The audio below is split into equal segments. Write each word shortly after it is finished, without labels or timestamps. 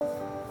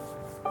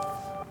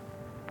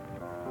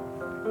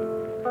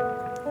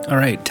All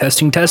right,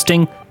 testing.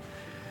 Testing.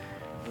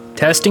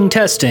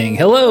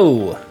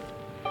 Hello.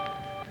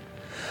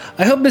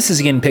 I hope this is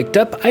getting picked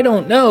up. I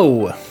don't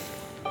know.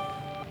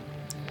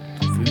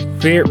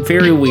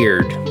 Very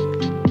weird.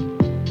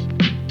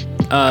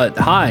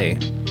 Hi.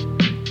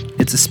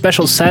 It's a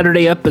special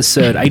Saturday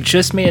episode. I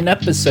just made an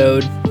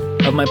episode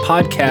of my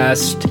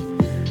podcast,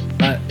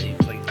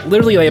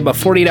 literally like about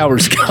 48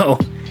 hours ago.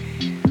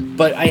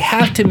 But I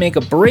have to make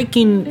a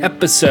breaking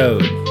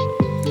episode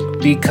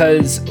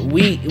because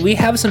we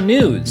have some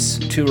news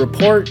to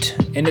report,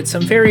 and it's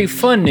some very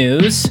fun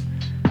news.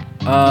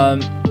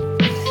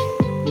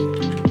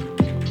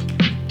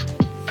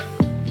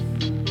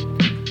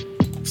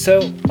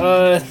 So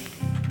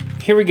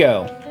here we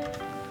go.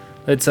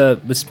 Let's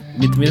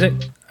meet the music.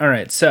 All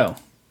right, so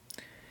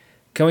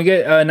can we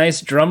get a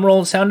nice drum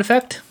roll sound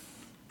effect?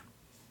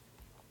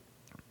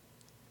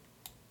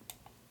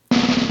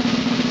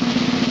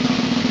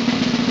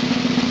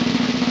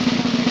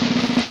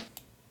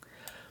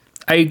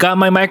 I got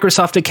my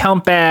Microsoft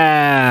account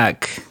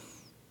back.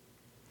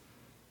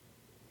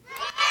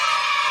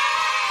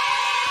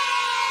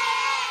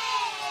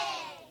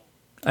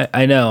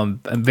 I know,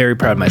 I'm very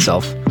proud of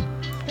myself.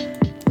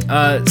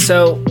 I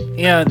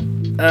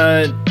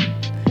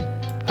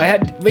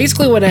had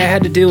basically what I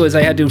had to do was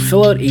I had to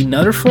fill out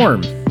another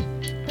form,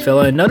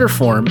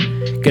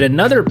 get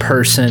another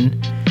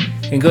person,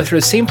 and go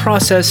through the same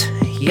process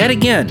yet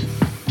again.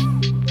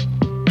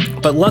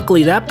 But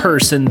luckily, that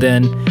person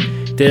then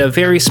did a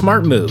very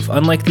smart move,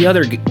 unlike the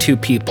other two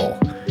people.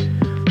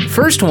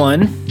 First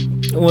one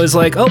was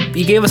like, oh,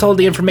 you gave us all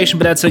the information,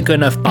 but that's not good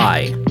enough,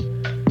 bye.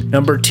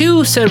 Number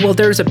two said, well,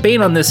 there's a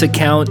ban on this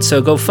account, so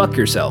go fuck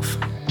yourself.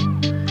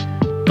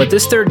 But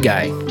this third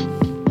guy,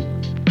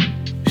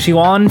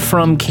 Shiwan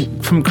from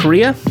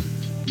Korea,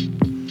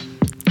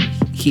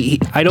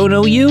 I don't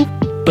know you,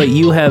 but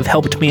you have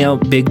helped me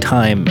out big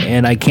time,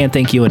 and I can't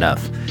thank you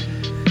enough.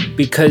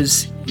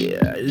 Because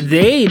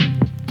they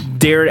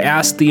dared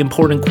ask the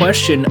important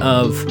question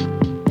of,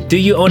 do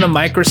you own a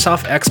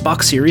Microsoft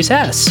Xbox Series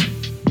S?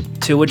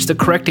 To which the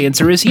correct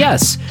answer is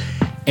yes.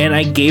 And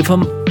I gave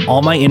them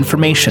all my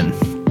information.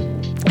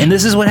 And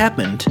this is what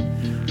happened.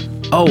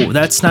 Oh,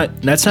 that's not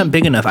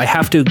big enough. I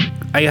have to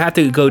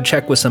go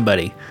check with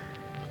somebody.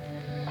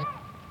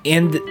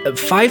 And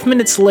 5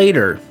 minutes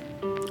later,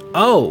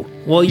 oh,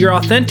 well, your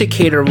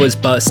authenticator was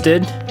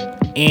busted,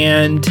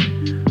 and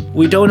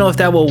we don't know if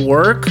that will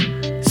work.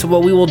 So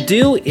what we will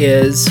do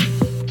is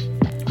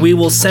we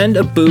will send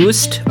a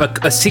boost,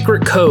 a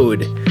secret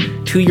code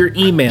to your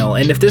email.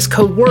 And if this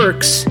code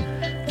works,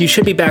 you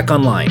should be back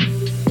online.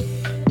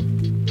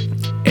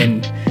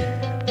 And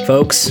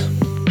folks,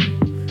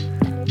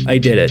 I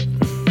did it.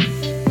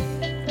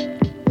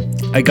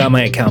 I got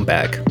my account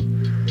back.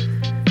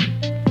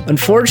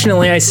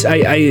 Unfortunately, I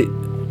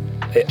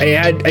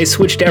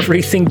switched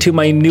everything to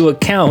my new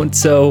account,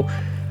 so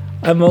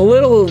I'm a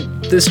little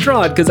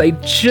distraught because I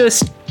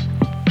just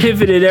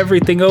pivoted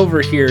everything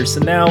over here.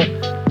 So now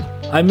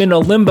I'm in a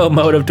limbo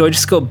mode of, do I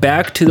just go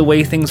back to the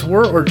way things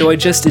were, or do I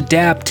just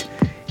adapt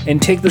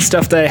and take the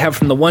stuff that I have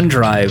from the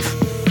OneDrive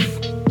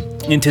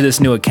into this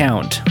new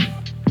account?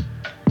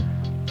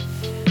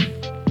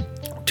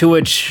 To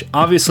which,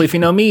 obviously, if you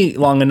know me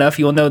long enough,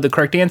 you'll know the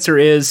correct answer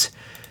is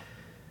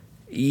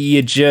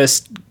you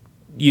just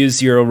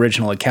use your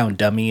original account,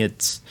 dummy.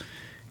 It's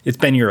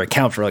been your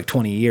account for like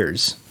 20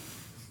 years.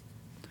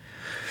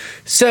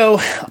 So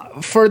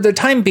for the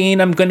time being,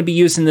 I'm going to be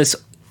using this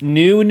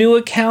new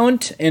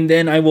account, and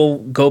then I will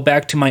go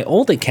back to my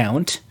old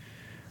account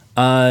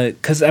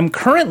because I'm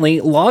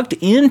currently logged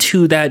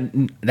into that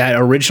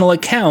original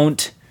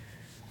account,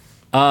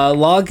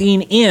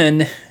 logging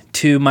in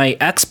to my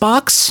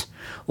Xbox,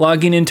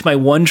 logging into my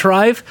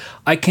OneDrive.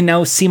 I can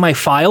now see my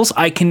files.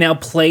 I can now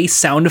play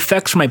sound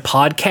effects for my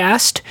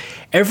podcast.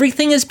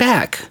 Everything is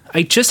back.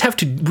 I just have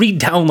to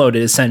re-download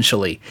it,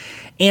 essentially.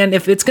 And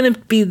if it's going to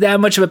be that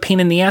much of a pain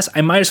in the ass,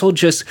 I might as well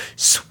just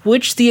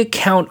switch the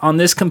account on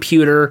this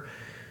computer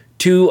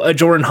to a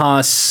Jordan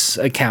Haas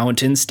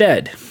account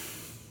instead.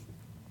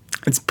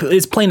 It's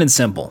plain and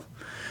simple.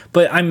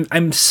 But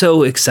I'm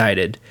so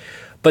excited.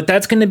 But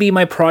that's going to be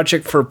my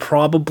project for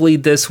probably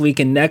this week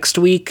and next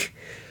week.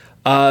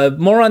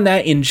 More on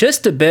that in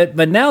just a bit,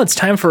 but now it's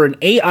time for an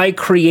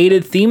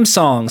AI-created theme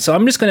song. So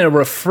I'm just going to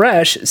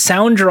refresh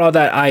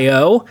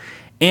sounddraw.io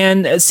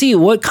and see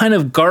what kind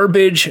of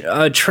garbage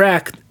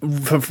track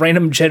of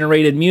random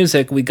generated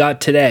music we got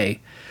today.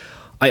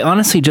 I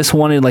honestly just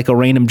wanted like a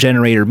random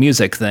generator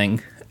music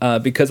thing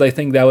because I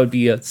think that would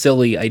be a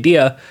silly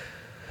idea.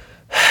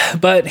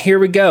 But here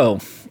we go.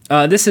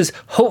 This is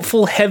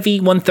Hopeful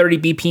Heavy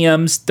 130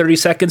 BPMs, 30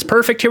 seconds.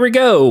 Perfect. Here we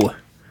go.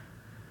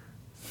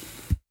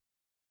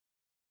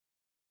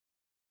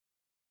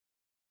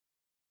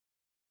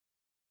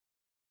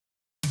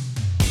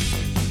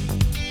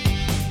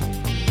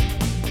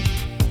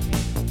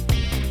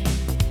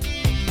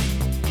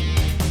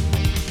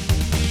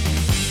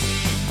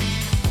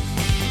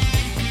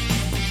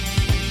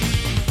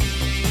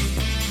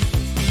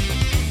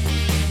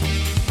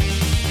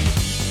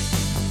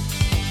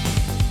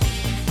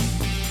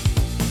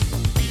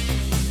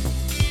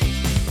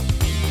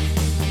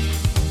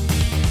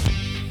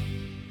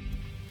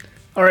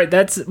 All right,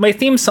 that's my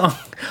theme song.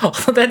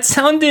 That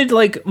sounded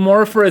like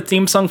more for a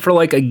theme song for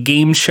like a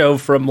game show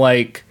from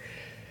like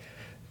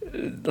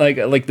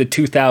the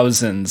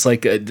 2000s,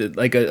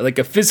 like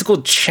a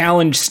physical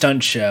challenge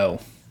stunt show.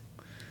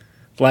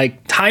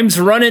 Like, time's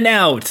running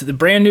out. The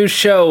brand new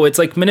show. It's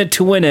like minute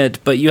to win it,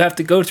 but you have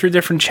to go through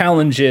different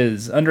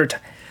challenges under.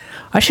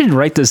 I should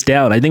write this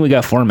down. I think we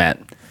got format.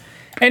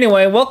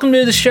 Anyway, welcome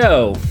to the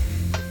show.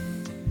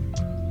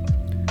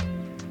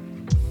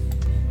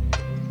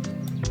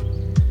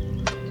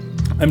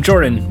 I'm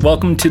Jordan.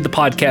 Welcome to the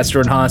podcast,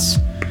 Jordan Haas.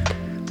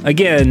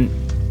 Again,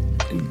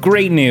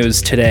 great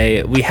news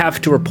today. We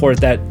have to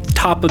report that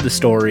top of the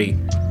story.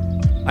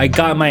 I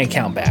got my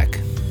account back.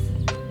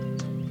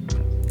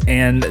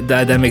 And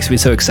that makes me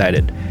so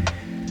excited.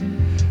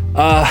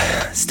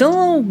 Still a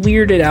little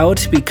weirded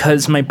out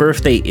because my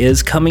birthday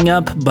is coming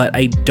up, but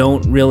I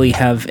don't really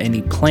have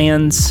any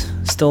plans.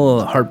 Still a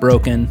little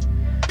heartbroken.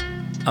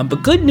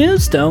 But good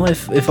news though,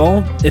 if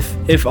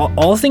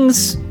all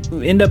things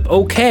end up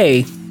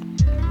okay,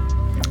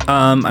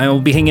 I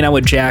will be hanging out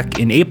with Jack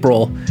in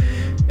April,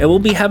 and we'll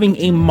be having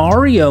a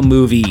Mario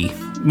movie,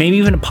 maybe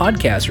even a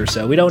podcast or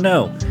so. We don't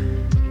know.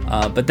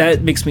 But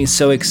that makes me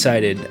so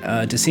excited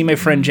to see my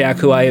friend Jack,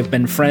 who I have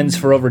been friends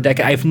for over a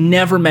decade. I've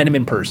never met him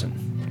in person,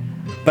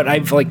 but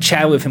I've like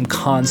chatted with him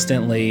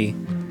constantly,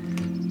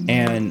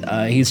 and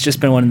he's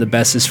just been one of the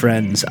bestest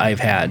friends I've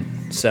had.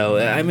 So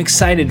I'm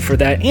excited for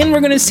that, and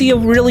we're gonna see a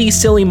really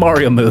silly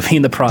Mario movie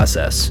in the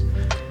process.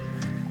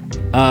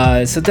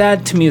 So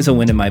that to me is a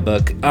win in my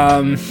book.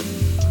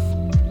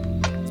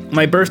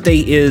 My birthday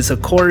is,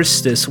 of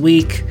course, this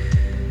week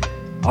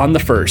on the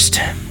 1st.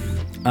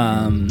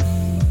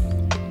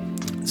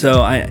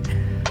 So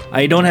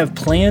I don't have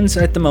plans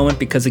at the moment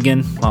because,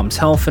 again, mom's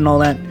health and all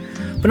that.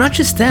 But not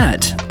just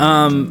that.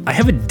 I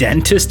have a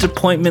dentist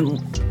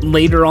appointment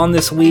later on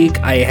this week.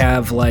 I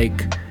have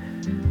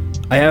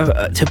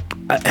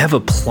a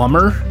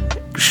plumber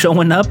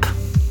showing up.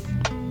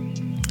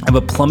 I have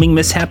a plumbing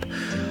mishap.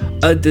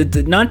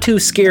 Not to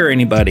scare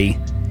anybody,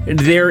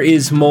 there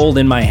is mold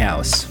in my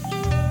house.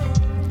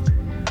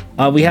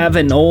 We have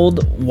an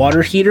old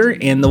water heater,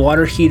 and the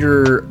water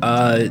heater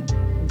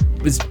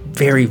is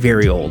very,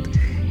 very old,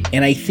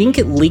 and I think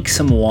it leaked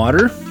some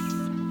water,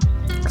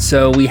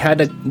 so we had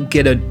to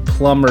get a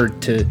plumber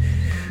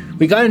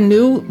we got a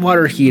new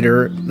water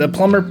heater. The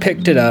plumber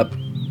picked it up,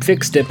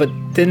 fixed it, but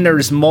then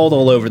there's mold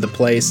all over the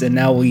place, and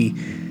now we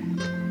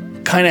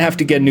kind of have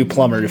to get a new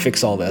plumber to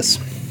fix all this.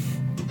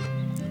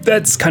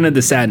 That's kind of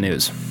the sad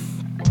news.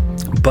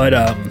 But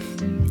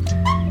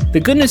the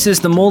good news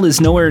is the mold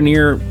is nowhere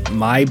near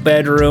my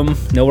bedroom,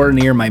 nowhere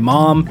near my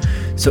mom,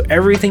 so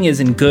everything is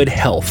in good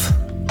health.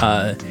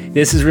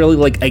 This is really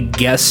like a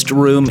guest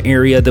room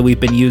area that we've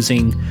been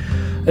using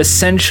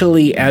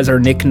essentially as our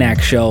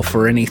knick-knack shelf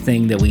for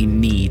anything that we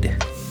need.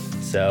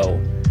 So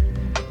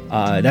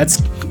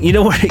that's, you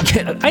know what,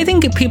 I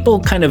think people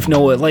kind of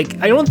know it. Like,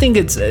 I don't think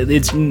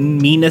it's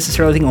me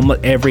necessarily. I think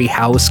almost every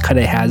house kind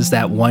of has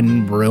that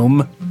one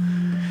room.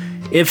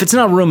 If it's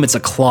not a room, it's a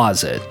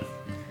closet.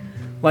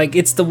 Like,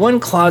 it's the one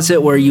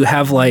closet where you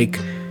have like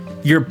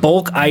your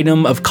bulk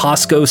item of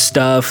Costco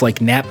stuff,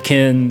 like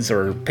napkins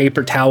or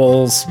paper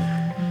towels.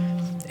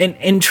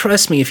 And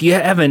trust me, if you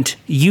haven't,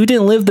 you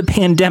didn't live the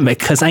pandemic,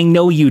 because I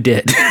know you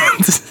did.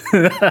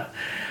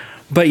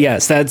 But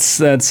yes,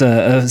 that's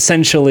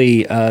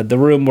essentially the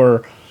room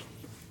where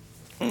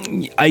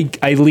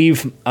I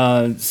leave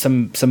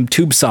some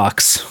tube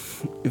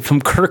socks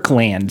from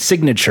Kirkland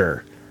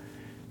Signature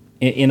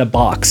in a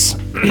box.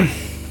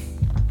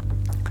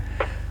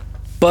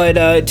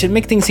 But to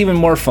make things even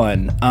more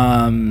fun,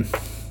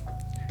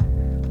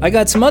 I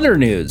got some other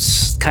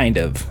news, kind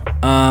of.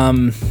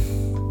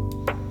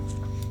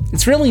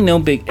 It's really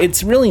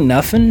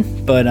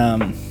nothing, but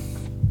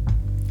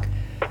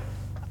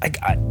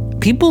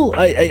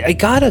I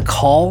got a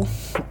call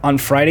on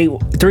Friday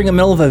during the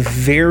middle of a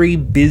very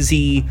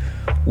busy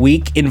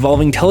week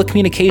involving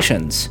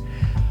telecommunications.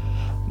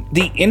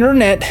 The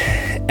internet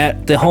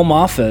at the home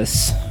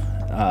office,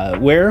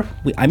 where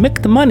I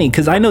make the money,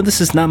 because I know this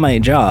is not my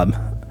job,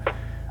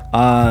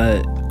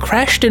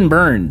 crashed and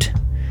burned.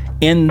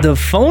 And the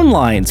phone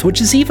lines, which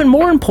is even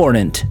more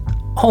important,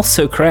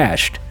 also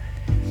crashed.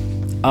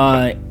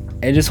 I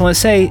just want to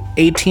say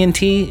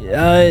AT&T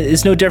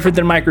is no different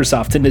than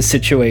Microsoft in this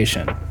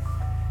situation.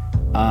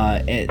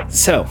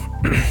 So,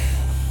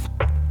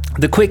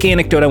 the quick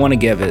anecdote I want to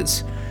give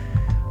is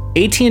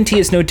AT&T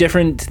is no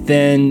different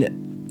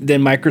than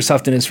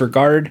Microsoft in this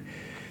regard.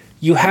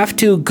 You have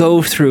to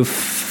go through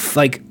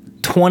like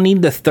 20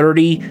 to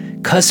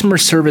 30 customer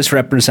service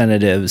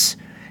representatives,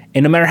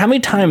 and no matter how many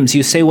times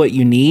you say what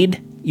you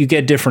need, you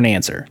get a different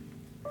answer.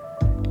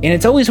 And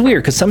it's always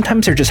weird because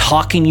sometimes they're just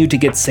hawking you to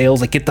get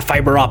sales, like get the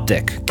fiber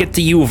optic, get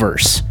the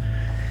Uverse.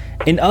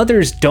 And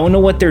others don't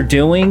know what they're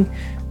doing,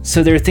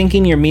 so they're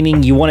thinking you're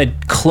meaning you want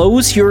to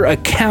close your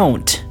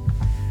account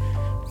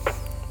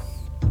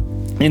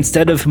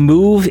instead of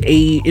move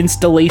a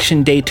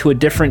installation date to a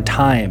different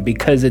time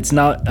because it's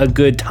not a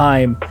good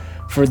time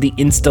for the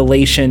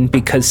installation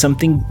because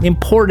something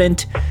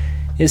important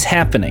is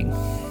happening.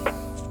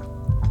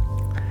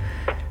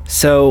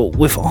 So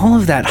with all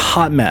of that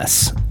hot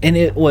mess, and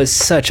it was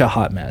such a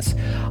hot mess,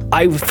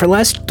 for the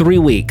last 3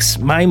 weeks,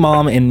 my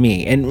mom and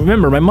me, and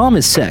remember, my mom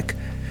is sick.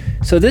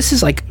 So this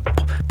is like,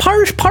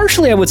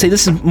 partially I would say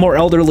this is more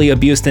elderly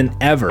abuse than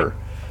ever,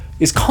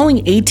 is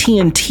calling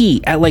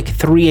AT&T at like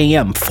 3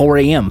 a.m., 4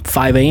 a.m.,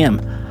 5 a.m.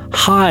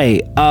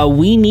 Hi,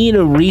 we need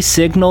to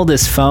re-signal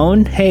this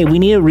phone. Hey, we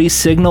need to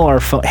re-signal our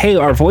phone. Hey,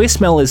 our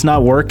voicemail is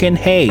not working.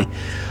 Hey,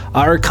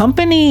 our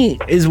company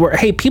is where,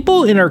 hey,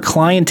 people in our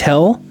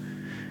clientele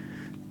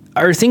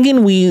are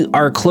thinking we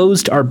are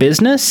closed our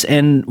business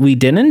and we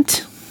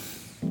didn't.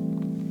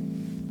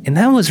 And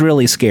that was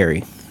really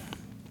scary.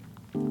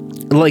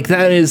 Like,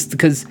 that is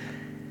because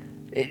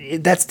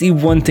that's the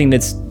one thing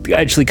that's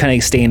actually kind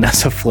of staying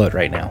us afloat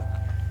right now.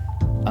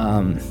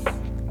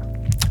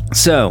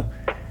 So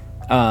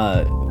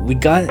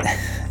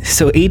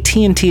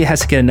AT&T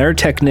has to get another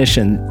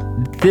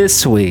technician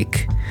this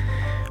week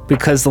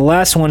because the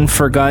last one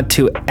forgot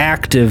to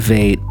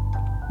activate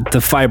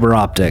the fiber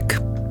optic,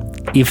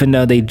 even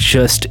though they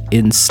just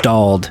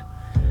installed.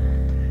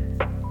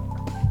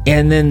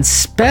 And then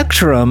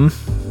Spectrum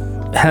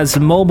has a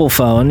mobile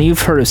phone.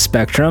 You've heard of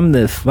Spectrum,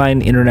 the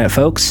fine internet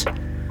folks.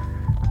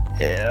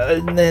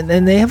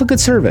 And they have a good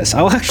service.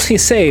 I'll actually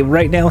say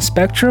right now,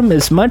 Spectrum,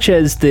 as much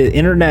as the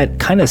internet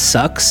kind of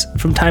sucks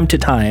from time to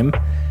time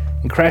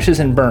and crashes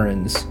and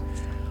burns,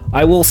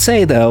 I will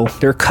say, though,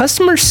 their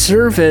customer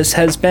service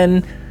has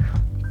been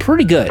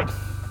pretty good.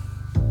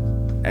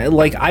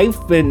 Like, I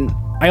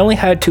only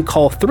had to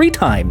call 3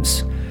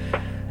 times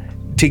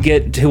to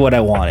get to what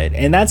I wanted.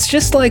 And that's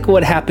just like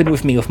what happened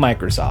with me with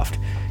Microsoft.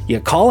 You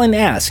call and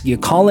ask, you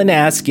call and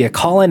ask, you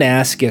call and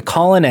ask, you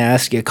call and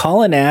ask, you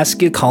call and ask,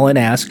 you call and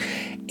ask.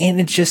 And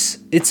it's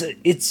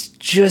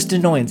just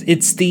annoying.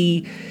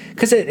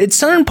 Because at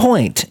some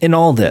point in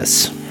all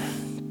this,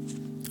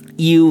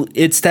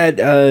 it's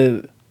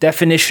that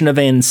definition of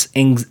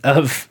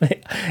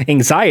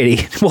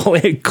anxiety. Well,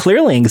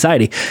 clearly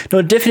anxiety.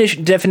 No,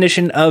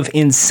 definition of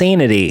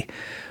insanity,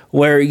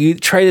 where you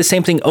try the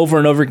same thing over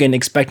and over again,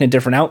 expecting a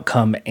different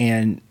outcome.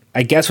 And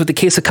I guess with the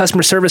case of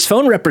customer service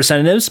phone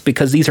representatives,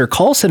 because these are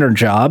call center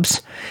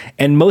jobs,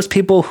 and most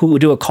people who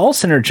do a call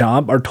center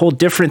job are told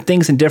different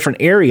things in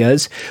different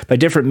areas by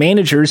different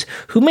managers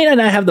who may not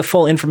have the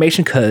full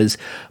information, because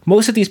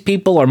most of these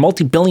people are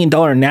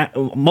multi-billion-dollar,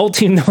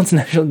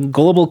 multinational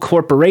global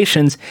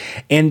corporations,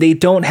 and they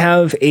don't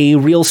have a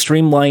real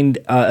streamlined,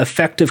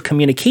 effective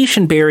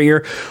communication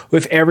barrier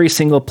with every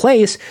single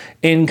place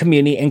in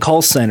community and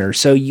call center.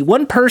 So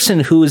one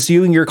person who is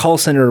doing your call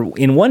center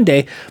in one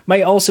day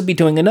might also be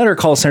doing another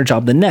call center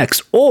job the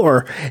next,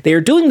 or they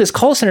are doing this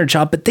call center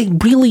job, but they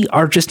really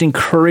are just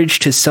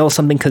encouraged to sell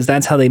something because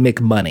that's how they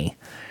make money.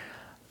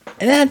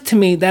 And that, to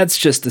me, that's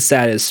just the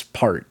saddest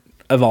part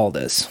of all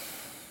this,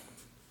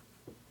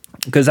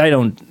 because I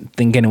don't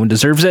think anyone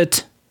deserves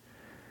it,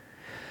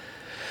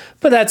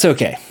 but that's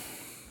okay.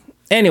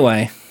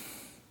 Anyway,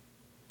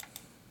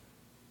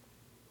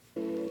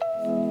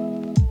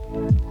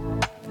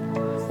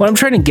 what I'm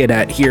trying to get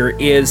at here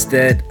is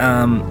that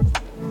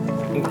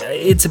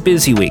it's a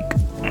busy week.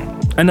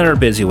 Another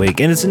busy week.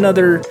 And it's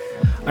another...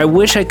 I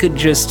wish I could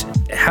just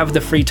have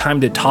the free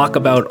time to talk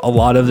about a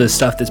lot of the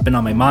stuff that's been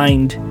on my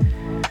mind.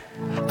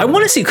 I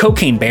want to see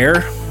Cocaine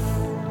Bear.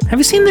 Have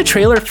you seen the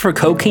trailer for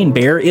Cocaine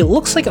Bear? It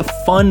looks like a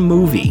fun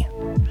movie.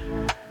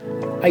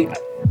 I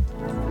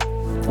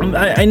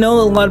know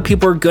a lot of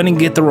people are going to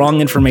get the wrong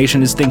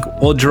information, is think,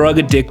 well,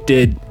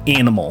 drug-addicted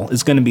animal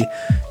is going to be...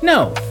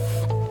 No.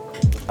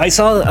 I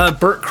saw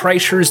Bert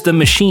Kreischer's The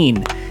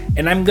Machine,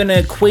 and I'm going to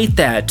equate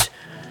that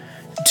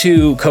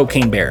to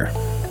Cocaine Bear,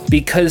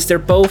 because they're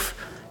both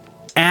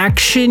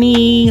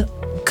action-y,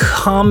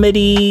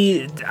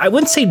 comedy. I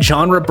wouldn't say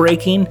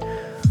genre-breaking,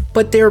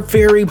 but they're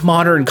very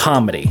modern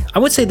comedy. I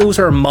would say those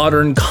are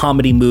modern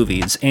comedy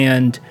movies,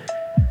 and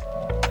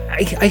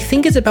I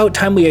think it's about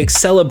time we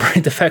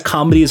celebrate the fact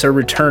comedies are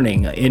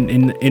returning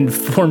in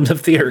forms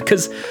of theater,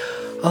 because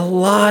a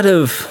lot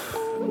of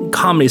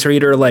comedies are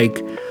either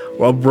like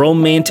a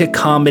romantic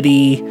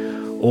comedy,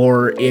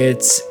 or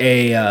it's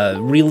a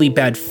really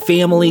bad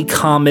family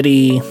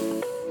comedy,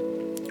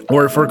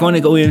 or if we're going to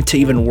go into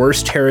even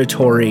worse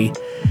territory,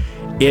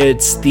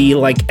 it's the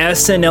like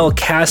SNL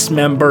cast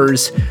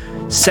members'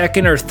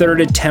 second or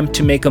third attempt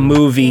to make a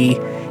movie,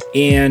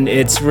 and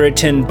it's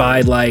written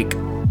by like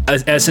a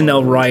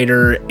SNL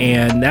writer,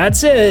 and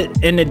that's it,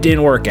 and it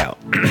didn't work out.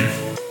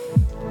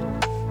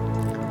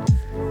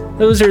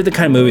 Those are the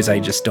kind of movies I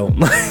just don't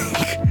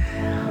like.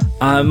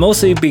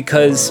 Mostly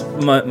because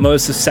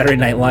most of Saturday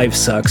Night Live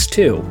sucks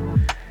too.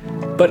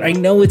 But I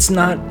know it's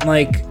not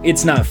like,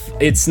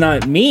 it's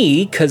not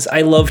me, because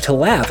I love to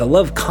laugh. I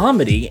love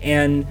comedy,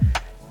 and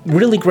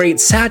really great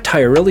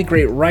satire, really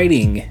great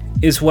writing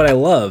is what I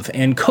love.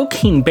 And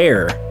Cocaine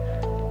Bear,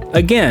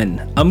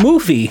 again, a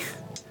movie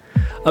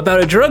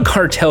about a drug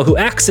cartel who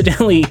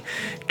accidentally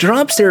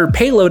drops their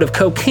payload of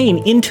cocaine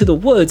into the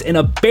woods, and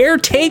a bear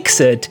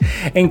takes it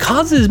and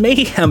causes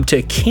mayhem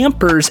to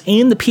campers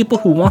and the people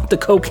who want the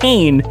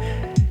cocaine,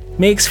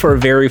 makes for a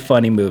very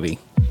funny movie.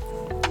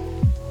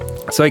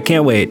 So I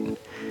can't wait.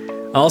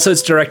 Also,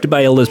 it's directed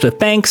by Elizabeth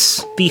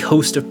Banks, the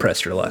host of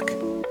Press Your Luck.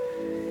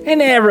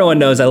 And everyone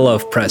knows I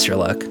love Press Your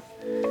Luck.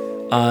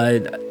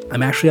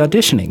 I'm actually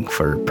auditioning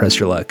for Press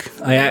Your Luck.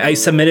 I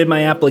submitted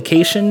my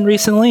application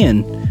recently,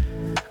 and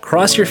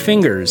cross your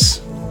fingers.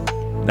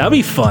 That'll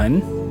be fun.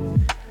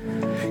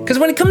 Because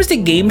when it comes to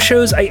game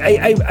shows,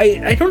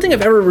 I don't think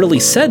I've ever really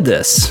said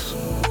this.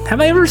 Have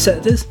I ever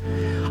said this?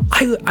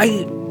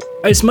 I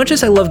as much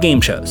as I love game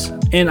shows,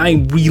 and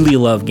I really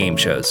love game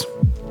shows,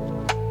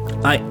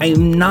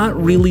 I'm not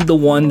really the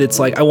one that's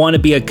like, I want to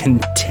be a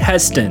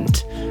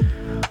contestant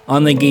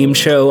on the game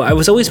show. I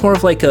was always more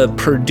of like a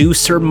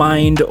producer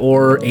mind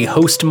or a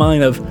host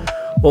mind of,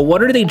 well,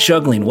 what are they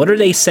juggling? What are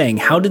they saying?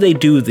 How do they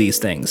do these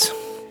things?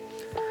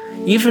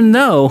 Even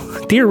though,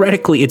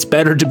 theoretically, it's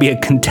better to be a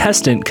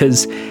contestant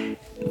because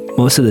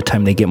most of the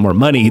time they get more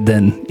money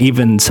than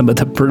even some of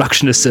the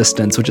production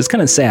assistants, which is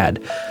kind of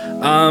sad.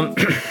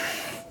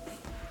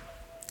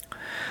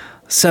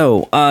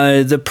 So,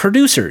 the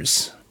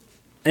producers,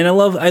 and I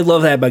love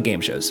that about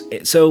game shows.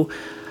 So,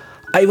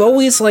 I've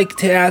always liked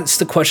to ask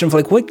the question of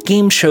like, what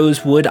game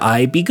shows would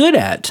I be good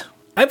at?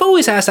 I've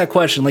always asked that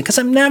question, like, because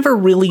I'm never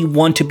really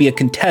want to be a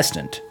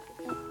contestant.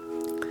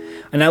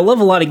 And I love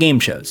a lot of game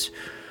shows.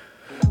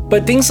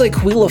 But things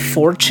like Wheel of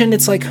Fortune,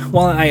 it's like,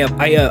 well,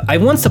 I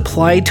once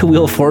applied to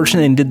Wheel of Fortune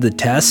and did the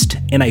test,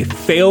 and I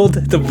failed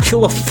the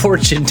Wheel of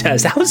Fortune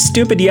test. How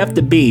stupid do you have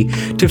to be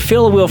to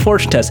fail a Wheel of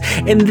Fortune test?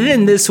 And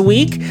then this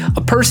week,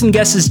 a person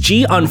guesses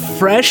G on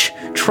fresh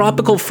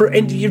tropical fruit,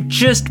 and you're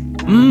just,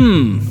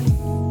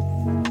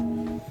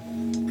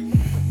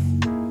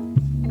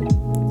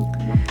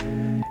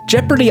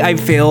 Jeopardy, I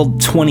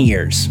failed 20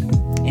 years.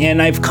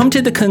 And I've come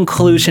to the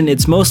conclusion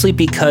it's mostly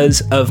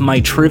because of my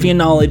trivia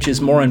knowledge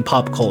is more in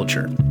pop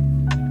culture.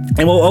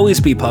 And will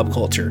always be pop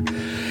culture.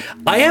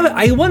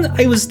 I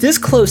was this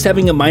close to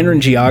having a minor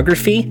in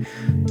geography.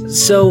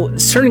 So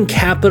certain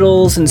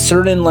capitals and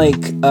certain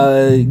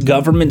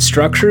government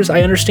structures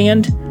I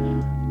understand,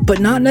 but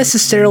not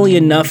necessarily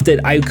enough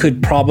that I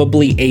could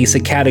probably ace a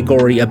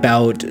category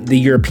about the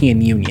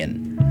European Union.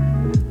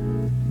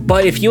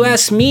 But if you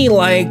ask me,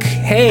 like,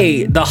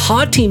 hey, the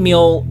Hottie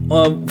meal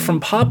from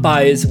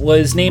Popeyes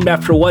was named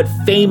after what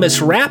famous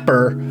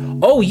rapper?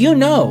 Oh, you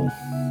know.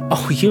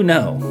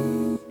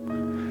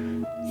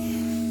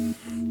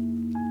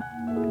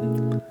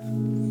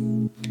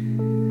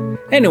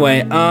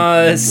 Anyway,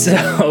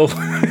 so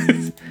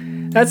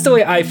that's the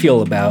way I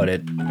feel about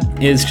it.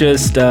 Is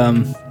just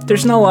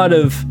there's not a lot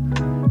of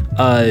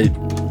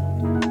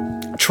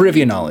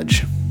trivia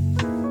knowledge.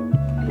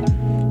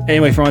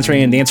 Anyway, for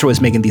answering, the answer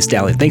was Megan Thee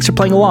Stallion. Thanks for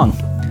playing along.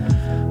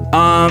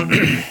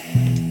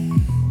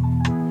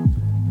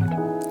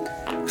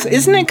 So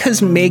isn't it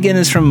because Megan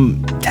is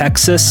from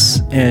Texas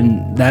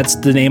and that's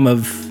the name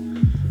of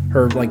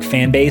her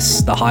fan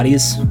base, the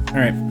Hotties? All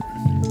right.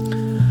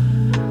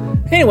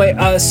 Anyway,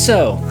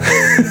 so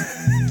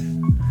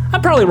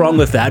I'm probably wrong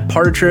with that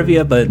part of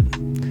trivia, but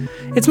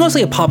it's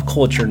mostly a pop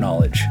culture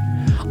knowledge.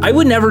 I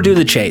would never do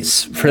the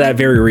chase for that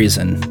very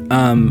reason.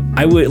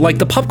 I would like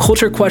the pop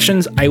culture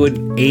questions. I would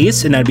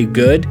ace and that'd be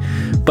good,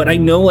 but I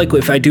know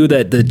if I do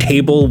the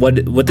table, what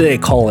do they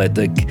call it?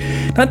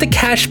 Not the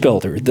cash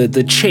builder,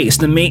 the chase,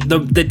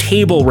 the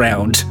table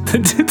round.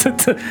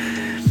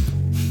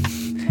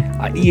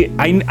 I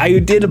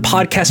did a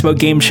podcast about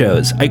game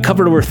shows. I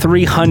covered over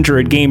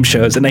 300 game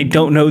shows, and I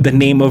don't know the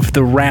name of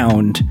the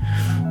round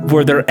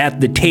where they're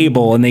at the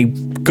table and they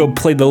go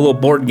play the little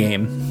board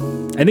game.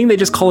 I think they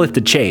just call it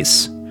the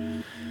chase.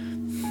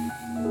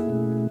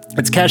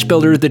 It's Cash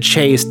Builder, the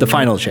chase, the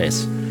final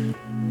chase.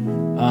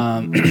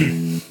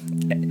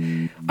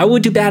 I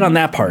would do bad on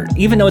that part,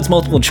 even though it's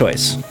multiple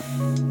choice.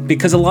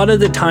 Because a lot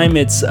of the time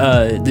it's,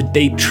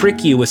 they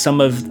trick you with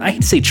some of, I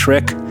hate to say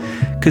trick,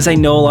 because I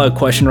know a lot of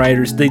question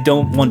writers, they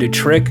don't want to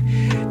trick.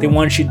 They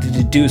want you to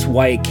deduce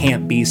why it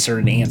can't be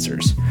certain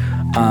answers.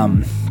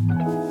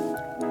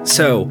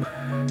 So,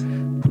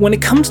 when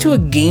it comes to a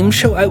game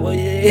show,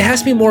 it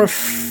has to be more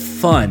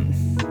fun.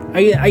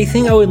 I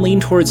think I would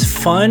lean towards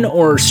fun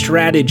or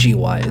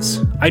strategy-wise.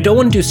 I don't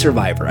want to do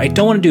Survivor. I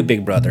don't want to do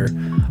Big Brother.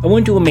 I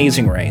want to do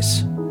Amazing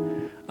Race.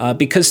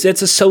 Because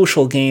it's a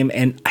social game,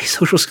 and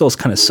social skills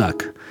kind of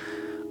suck.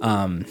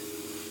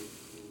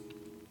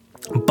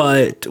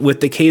 But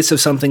with the case of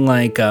something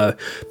like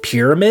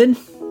Pyramid,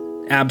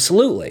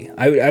 absolutely.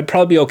 I'd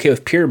probably be okay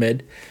with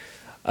Pyramid.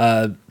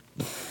 I'd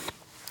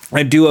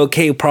do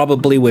okay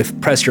probably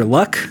with Press Your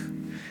Luck.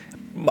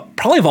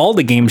 Probably of all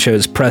the game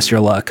shows, Press Your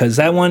Luck, because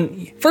that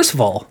one, first of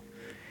all,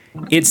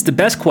 it's the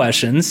best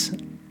questions,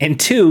 and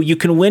two, you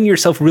can win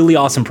yourself really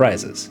awesome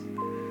prizes.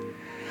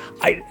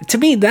 To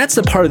me, that's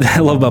the part that I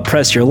love about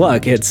Press Your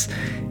Luck. It's,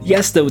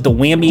 yes, the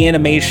whammy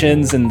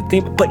animations and the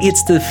thing, but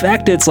it's the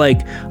fact that it's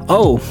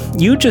oh,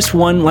 you just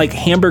won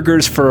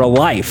hamburgers for a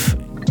life.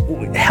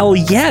 Hell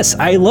yes,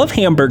 I love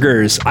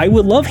hamburgers. I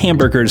would love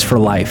hamburgers for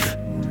life.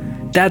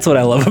 That's what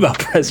I love about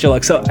Press Your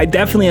Luck. So I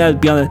definitely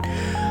would be on it.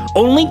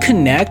 Only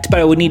connect,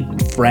 but I would need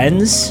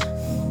friends.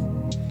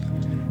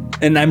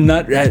 and I'm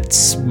not that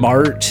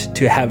smart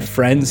to have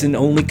friends in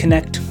Only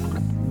Connect.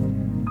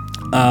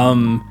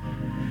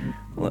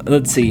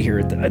 Let's see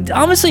here.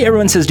 Honestly,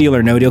 everyone says Deal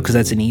or No Deal because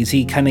that's an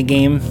easy kind of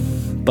game,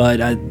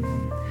 but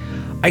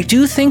I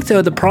do think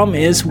though the problem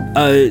is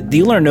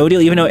Deal or No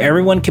Deal. Even though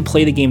everyone can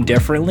play the game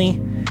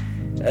differently,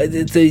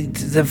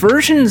 the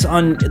versions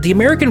on the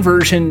American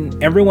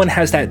version, everyone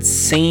has that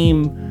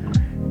same.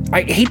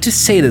 I hate to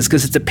say this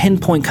because it's a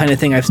pinpoint kind of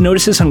thing. I've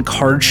noticed this on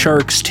Card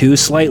Sharks too,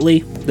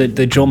 slightly.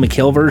 The Joel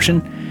McHale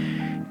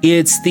version.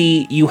 It's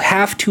you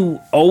have to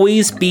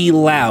always be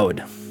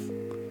loud.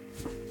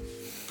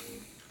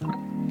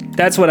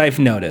 That's what I've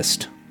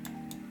noticed.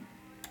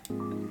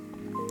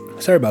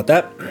 Sorry about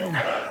that.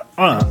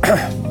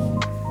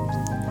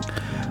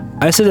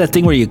 I said that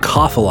thing where you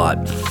cough a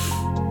lot.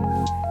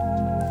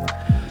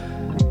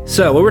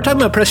 So, when we're talking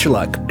about Press Your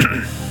Luck,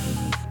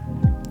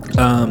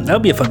 that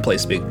would be a fun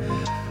place to be.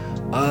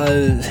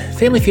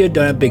 Family Feud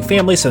don't have a big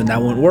family, so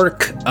that won't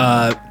work.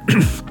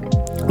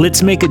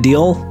 Let's Make a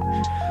Deal.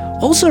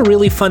 Also a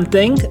really fun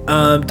thing.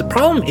 The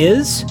problem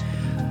is,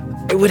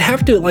 I would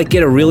have to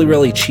get a really,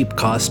 really cheap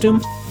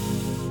costume.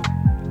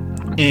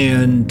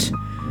 And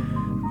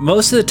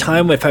most of the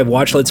time, if I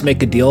watch Let's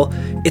Make a Deal,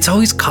 it's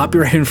always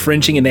copyright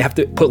infringing, and they have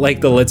to put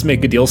the Let's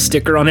Make a Deal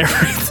sticker on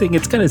everything.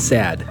 It's kind of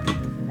sad.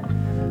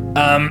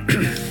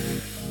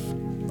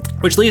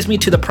 Which leads me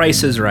to The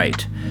Price is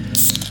Right.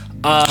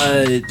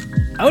 I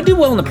would do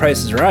well in The Price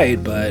is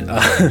Right, but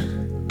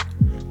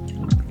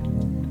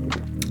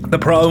the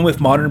problem with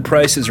modern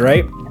Price is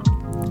Right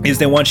is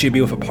they want you to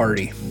be with a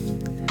party.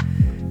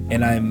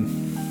 And I'm,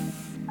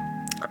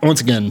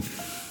 once again,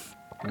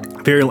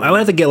 I would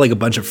have to get a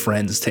bunch of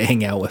friends to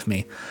hang out with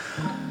me.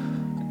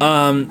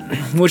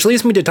 Which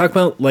leads me to talk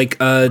about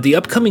the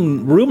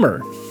upcoming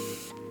rumor,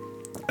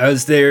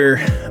 as they're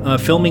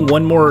filming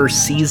one more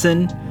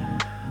season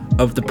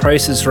of The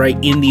Price is Right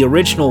in the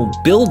original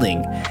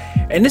building.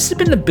 And this has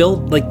been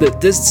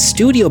this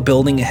studio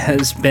building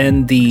has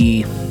been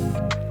the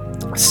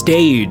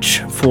stage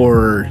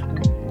for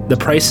The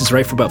Price is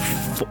Right for about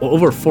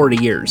over 40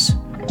 years.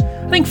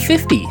 I think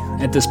 50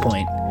 at this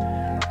point.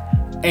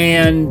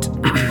 And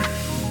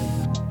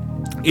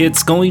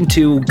it's going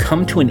to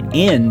come to an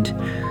end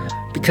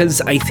because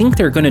I think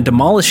they're going to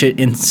demolish it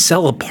and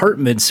sell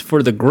apartments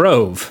for the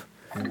Grove.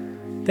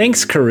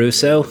 Thanks,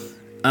 Caruso.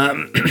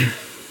 And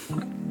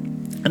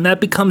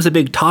that becomes a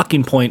big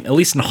talking point, at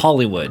least in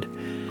Hollywood,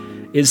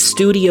 is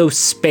studio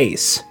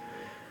space,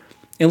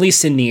 at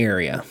least in the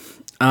area.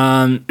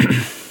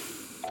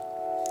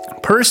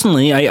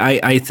 Personally,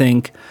 I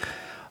think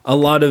a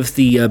lot of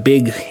the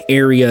big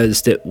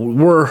areas that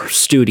were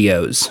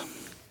studios,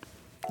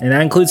 and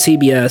that includes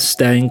CBS,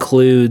 that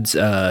includes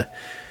the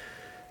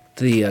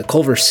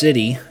Culver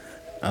City,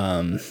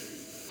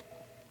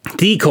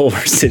 the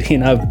Culver City,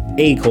 not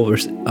a Culver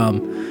City,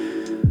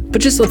 but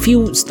just a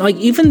few,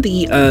 even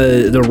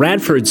the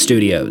Radford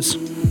Studios,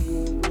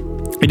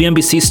 the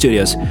NBC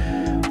Studios,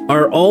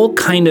 are all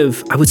kind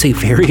of, I would say,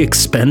 very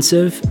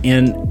expensive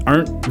and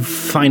aren't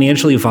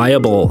financially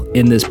viable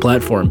in this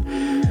platform.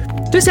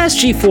 Just ask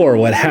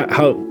G4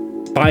 how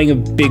buying a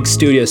big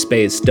studio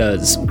space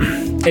does.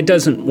 It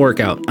doesn't work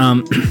out.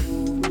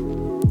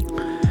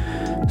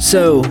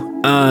 So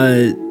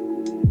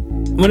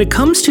when it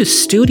comes to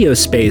studio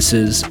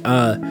spaces,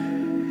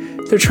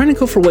 they're trying to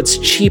go for what's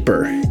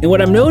cheaper. And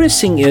what I'm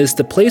noticing is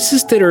the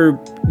places that are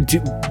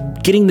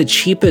getting the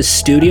cheapest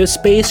studio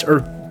space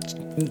are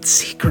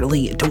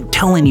secretly, don't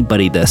tell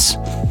anybody this.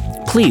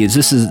 Please,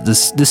 this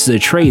is a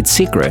trade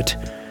secret.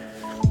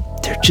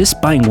 They're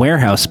just buying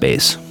warehouse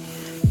space.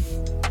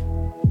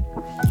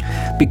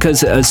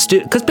 Because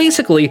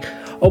basically,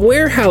 a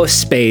warehouse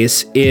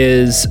space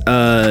is,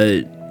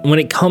 when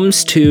it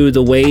comes to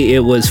the way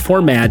it was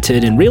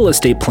formatted in real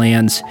estate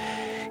plans,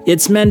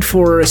 it's meant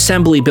for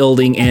assembly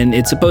building and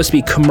it's supposed to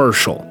be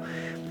commercial.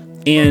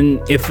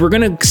 And if we're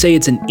going to say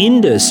it's an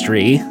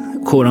industry,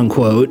 quote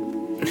unquote,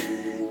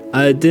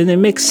 then it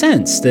makes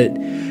sense that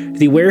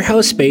the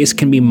warehouse space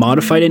can be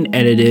modified and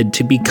edited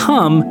to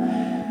become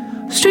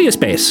studio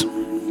space.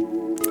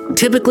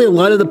 Typically, a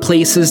lot of the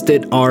places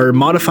that are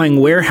modifying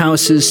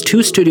warehouses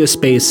to studio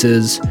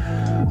spaces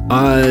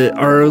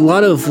are a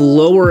lot of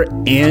lower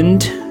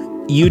end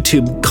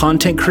YouTube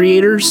content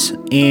creators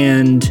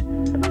and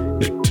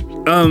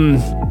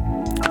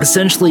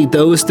essentially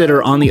those that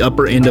are on the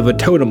upper end of a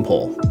totem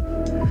pole.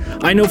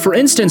 I know, for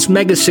instance,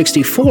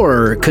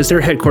 Mega64, because they're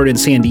headquartered in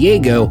San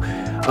Diego,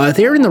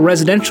 they're in the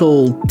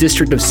residential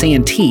district of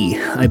Santee,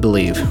 I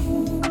believe.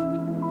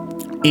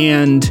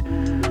 And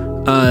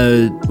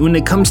when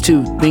it comes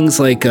to things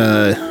like,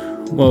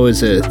 what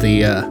was it?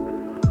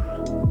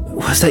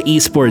 What's that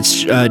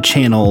esports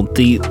channel?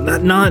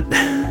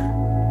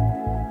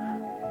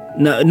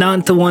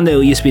 Not the one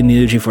that used to be in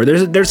the G4.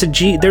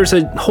 There's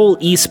a whole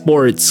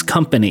esports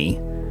company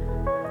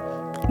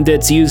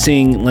that's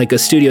using a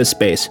studio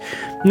space.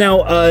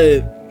 Now,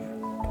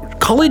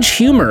 College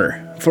Humor,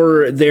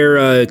 for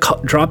their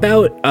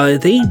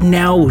Dropout, they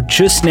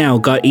just now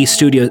got a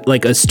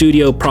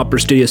studio, proper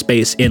studio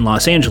space in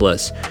Los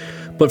Angeles,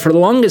 But for the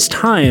longest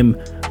time,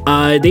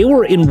 they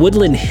were in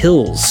Woodland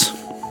Hills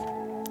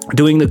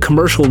doing the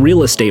commercial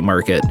real estate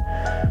market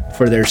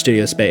for their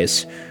studio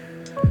space.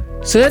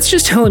 So that's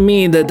just telling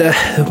me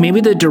that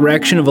maybe the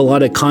direction of a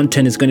lot of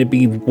content is going to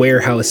be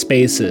warehouse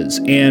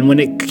spaces. And when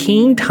it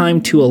came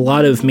time to a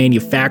lot of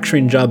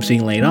manufacturing jobs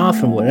being laid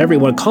off and whatever you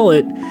want to call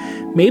it,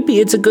 maybe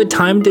it's a good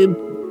time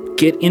to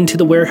get into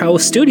the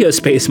warehouse studio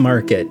space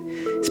market,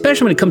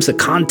 especially when it comes to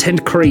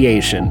content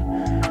creation.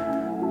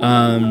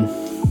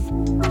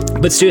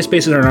 But studio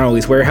spaces are not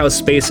always warehouse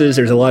spaces.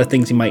 There's a lot of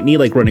things you might need,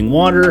 like running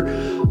water,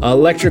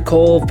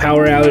 electrical,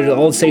 power outage,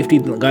 all safety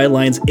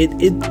guidelines.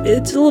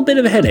 It's a little bit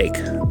of a headache.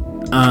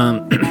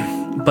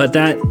 But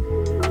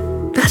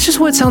that's just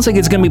what it sounds like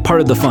it's going to be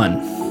part of the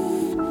fun,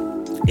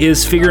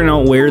 is figuring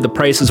out where the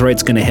Price is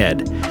Right's going to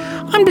head.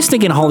 I'm just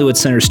thinking Hollywood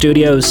Center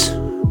Studios,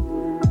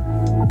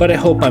 but I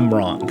hope I'm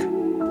wrong.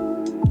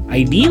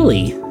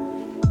 Ideally,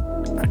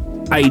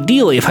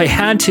 if I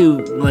had to,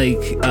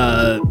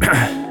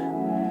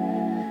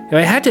 if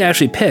I had to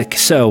actually pick,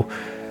 so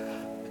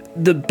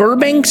the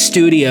Burbank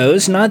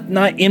Studios, not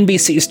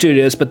NBC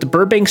Studios, but the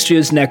Burbank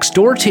Studios next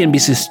door to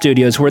NBC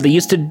Studios, where they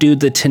used to do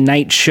the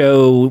Tonight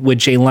Show with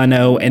Jay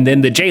Leno, and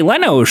then the Jay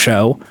Leno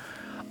Show,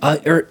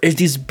 are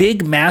these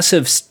big,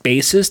 massive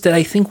spaces that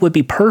I think would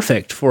be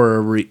perfect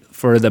for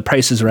the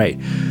Price is Right.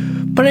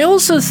 But I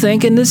also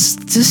think, and this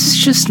is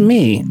just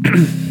me,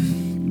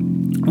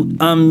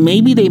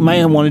 maybe they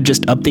might want to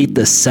just update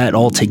the set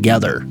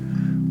altogether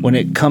when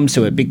it comes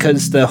to it,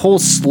 because the whole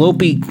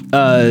slopey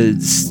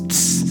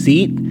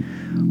seat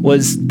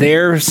was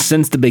there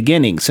since the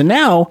beginning. So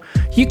now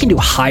you can do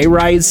high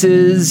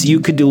rises, you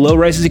could do low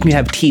rises, you can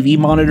have TV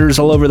monitors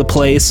all over the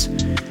place.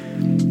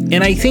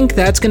 And I think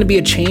that's going to be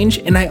a change.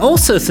 And I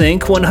also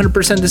think 100%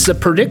 this is a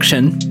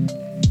prediction,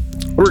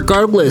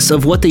 regardless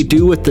of what they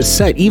do with the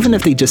set, even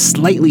if they just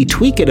slightly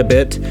tweak it a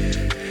bit,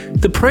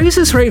 the Price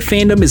is Right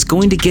fandom is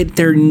going to get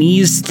their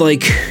knees,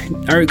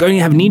 are going to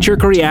have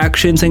knee-jerk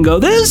reactions and go,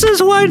 this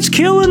is what's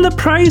killing the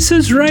Price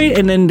is Right.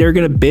 And then they're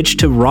going to bitch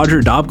to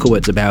Roger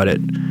Dobkowitz about it.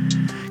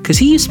 Because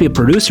he used to be a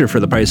producer for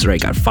the Price is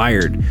Right, got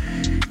fired.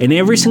 And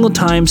every single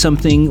time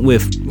something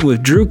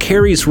with Drew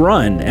Carey's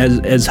run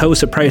as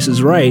host of Price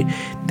is Right,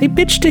 they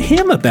bitch to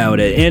him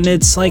about it. And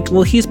it's like,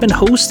 well, he's been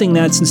hosting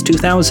that since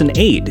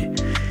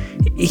 2008.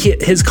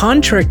 His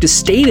contract is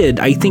stated,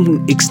 I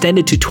think,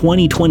 extended to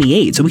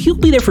 2028. So he'll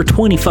be there for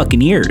 20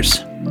 fucking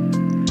years.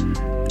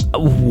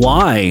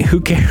 Why?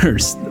 Who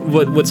cares?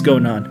 What's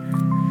going on?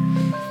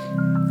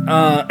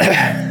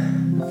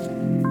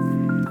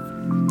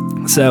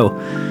 So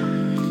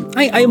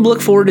I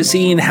look forward to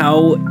seeing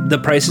how the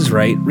Price is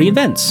Right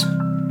reinvents.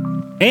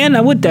 And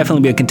I would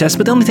definitely be a contestant,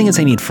 but the only thing is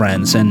I need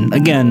friends. And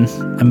again,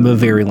 I'm a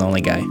very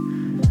lonely guy.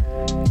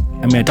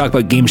 I mean, I talk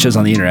about game shows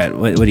on the internet.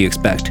 What do you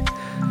expect?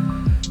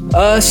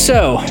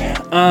 So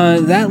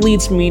that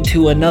leads me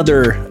to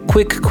another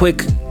quick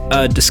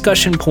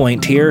discussion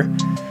point here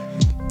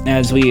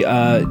as we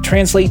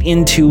translate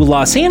into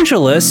Los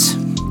Angeles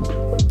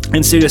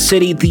and Studio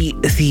City.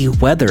 The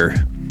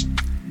weather.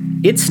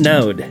 It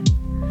snowed.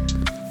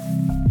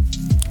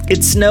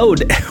 It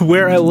snowed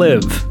where I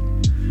live.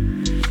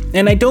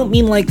 And I don't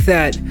mean like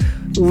that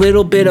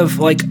little bit of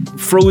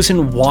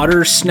frozen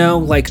water snow,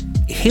 like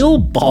hail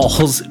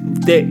balls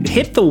that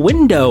hit the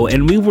window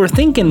and we were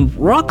thinking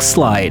rock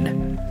slide.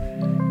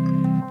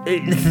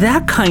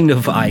 That kind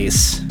of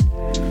ice.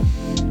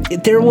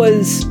 There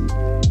was...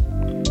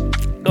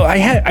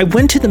 I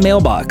went to the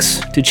mailbox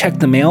to check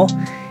the mail,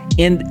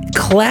 and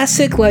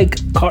classic,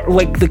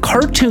 the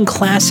cartoon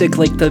classic,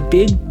 the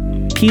big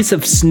piece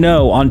of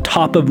snow on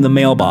top of the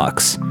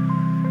mailbox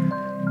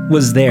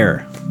was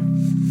there.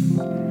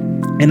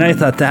 And I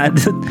thought that...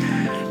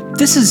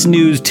 this is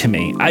news to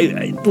me.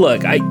 I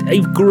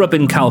grew up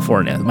in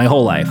California my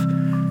whole life.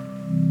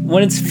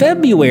 When it's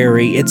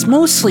February, it's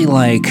mostly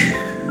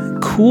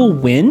cool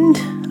wind,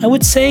 I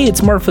would say.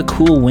 It's more of a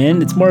cool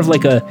wind. It's more of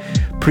a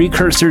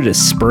precursor to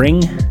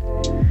spring.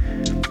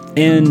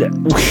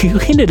 And we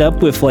ended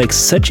up with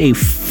such a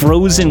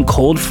frozen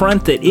cold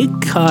front that it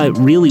got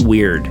really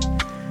weird.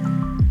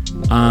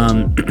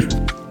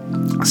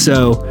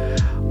 So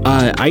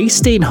I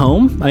stayed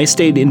home. I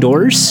stayed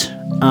indoors.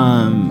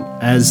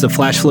 As the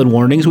flash flood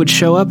warnings would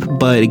show up,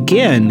 but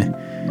again,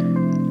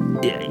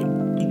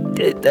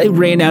 I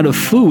ran out of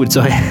food, so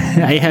I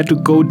had to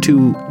go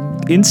to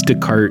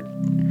Instacart.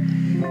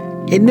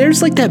 And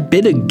there's that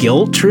bit of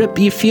guilt trip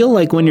you feel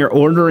when you're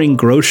ordering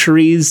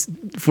groceries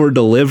for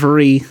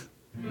delivery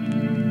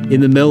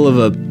in the middle of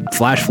a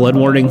flash flood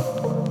warning.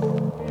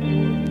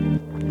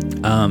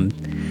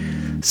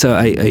 So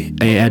I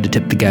had to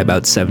tip the guy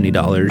about $70.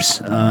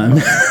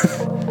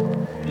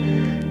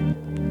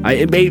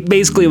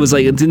 Basically it was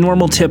the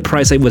normal tip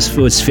price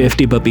was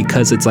 50, but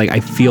because it's I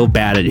feel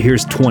bad,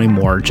 here's 20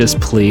 more, just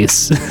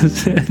please.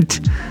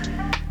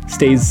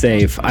 Stay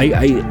safe.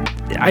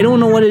 I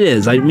don't know what it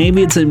is.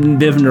 Maybe it's a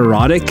bit of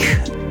neurotic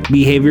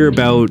behavior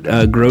about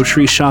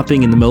grocery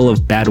shopping in the middle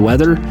of bad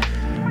weather,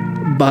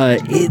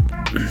 but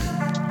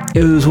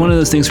it was one of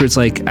those things where it's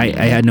I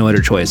had no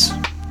other choice.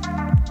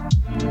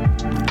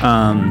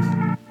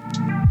 So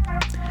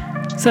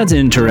that's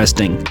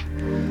interesting.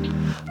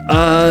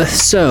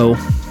 So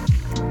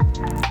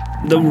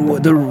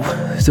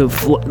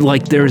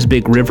like there's a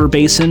big river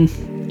basin.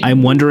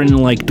 I'm wondering,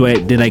 like,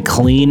 did I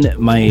clean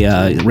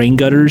my rain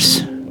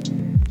gutters?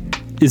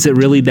 Is it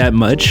really that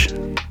much?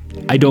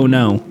 I don't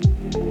know.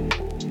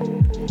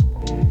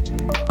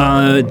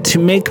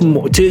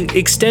 To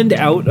extend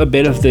out a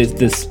bit of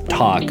this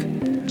talk,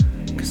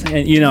 because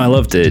I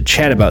love to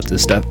chat about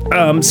this stuff.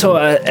 So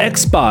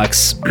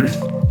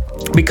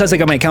Xbox, because I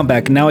got my account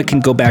back, now I can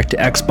go back to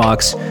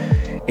Xbox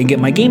and get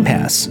my Game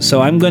Pass.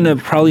 So I'm gonna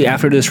probably,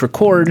 after this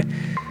record,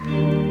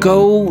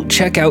 go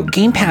check out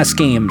Game Pass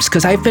games,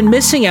 because I've been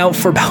missing out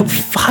for about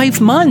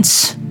 5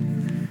 months.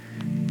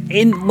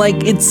 And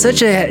like, it's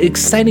such an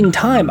exciting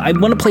time. I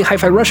want to play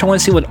Hi-Fi Rush. I want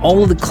to see what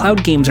all of the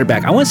cloud games are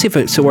back. I want to see if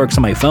it still works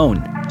on my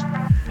phone.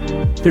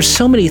 There's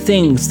so many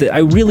things that I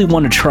really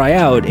want to try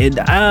out, and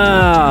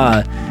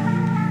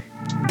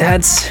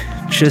that's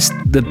just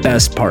the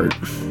best part.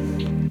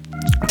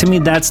 To me,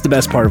 that's the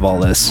best part of all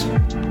this,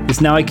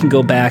 is now I can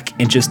go back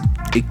and just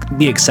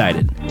be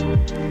excited.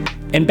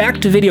 And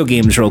back to video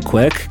games real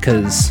quick,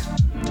 because,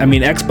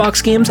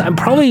 Xbox games, I'm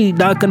probably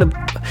not gonna,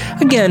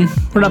 again,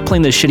 we're not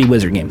playing this shitty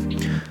Wizard game.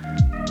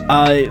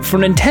 For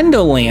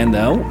Nintendo Land,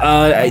 though,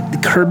 the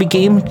Kirby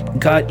game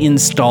got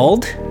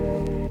installed.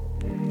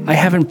 I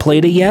haven't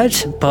played it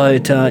yet,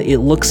 but it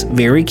looks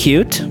very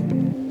cute.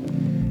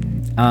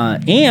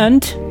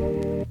 And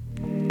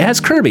it has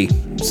Kirby,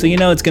 so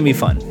it's gonna be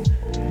fun.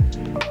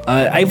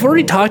 I've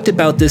already talked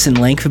about this in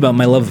length, about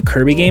my love of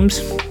Kirby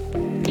games.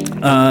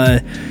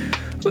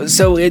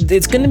 So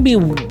it's gonna be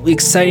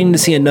exciting to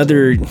see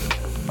another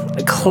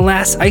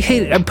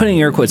I'm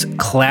putting air quotes,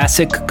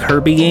 classic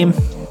Kirby game.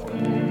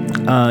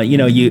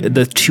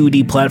 The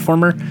 2D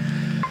platformer.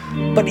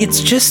 But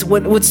it's just,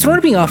 what's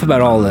throwing me off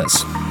about all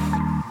this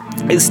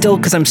is still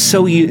because I'm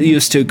so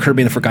used to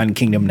Kirby and the Forgotten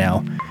Kingdom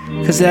now.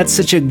 Because that's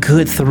such a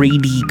good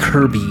 3D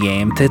Kirby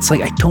game that's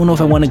like, I don't know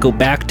if I want to go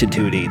back to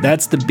 2D.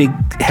 That's the big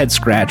head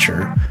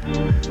scratcher.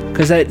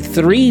 Because that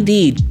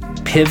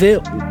 3D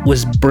pivot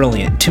was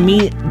brilliant. To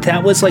me,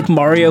 that was like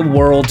Mario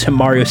World to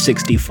Mario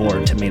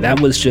 64 to me. That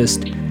was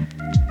just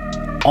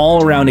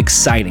all around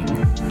exciting.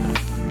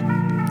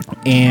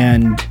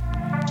 And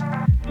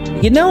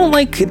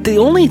the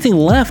only thing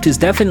left is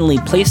definitely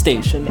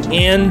PlayStation.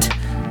 And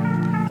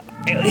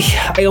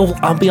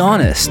I'll be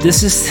honest,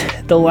 this is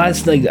the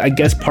last, I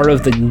guess, part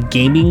of the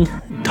gaming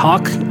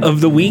talk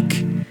of the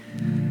week.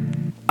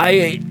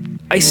 I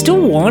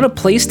still want a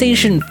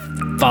PlayStation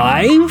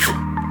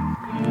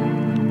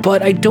 5,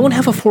 but I don't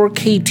have a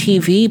 4K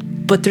TV,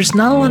 but there's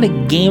not a lot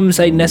of games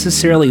I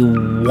necessarily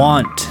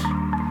want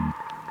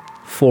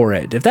for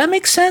it, if that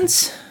makes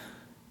sense.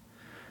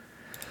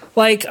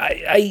 Like,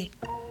 I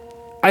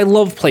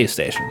love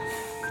PlayStation.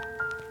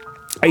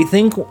 I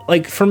think,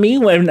 for me,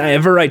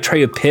 whenever I try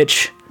to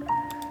pitch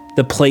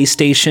the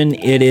PlayStation,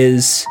 it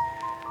is,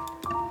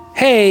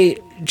 hey,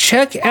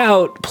 check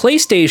out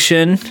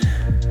PlayStation.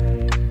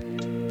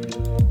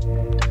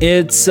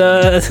 It's,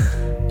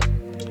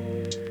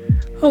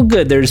 oh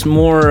good, there's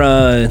more,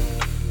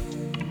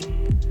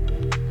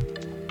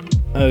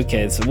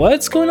 okay, so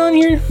what's going on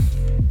here?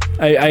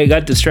 I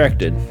got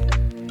distracted.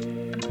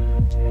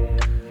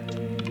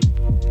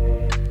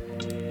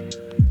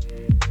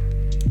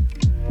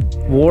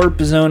 Warp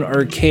Zone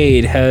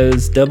Arcade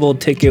has double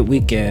ticket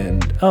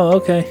weekend. Oh,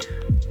 okay.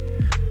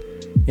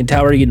 In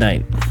Tower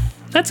Unite.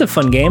 That's a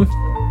fun game.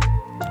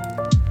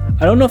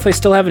 I don't know if I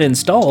still have it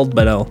installed,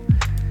 but I'll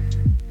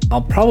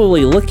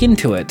probably look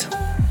into it.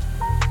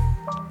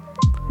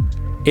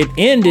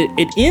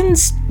 It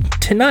ends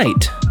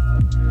tonight.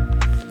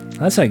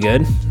 That's not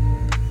good.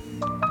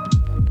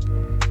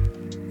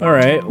 All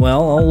right,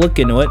 well, I'll look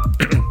into it.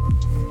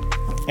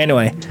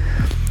 Anyway,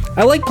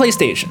 I like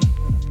PlayStation.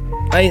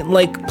 I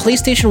like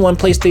PlayStation 1,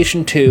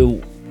 PlayStation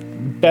 2,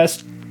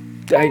 best.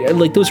 I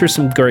like, those are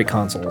some great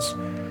consoles.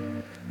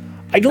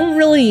 I don't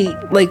really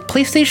like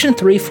PlayStation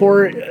 3,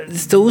 4.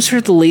 Those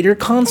are the later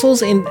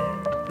consoles, and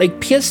like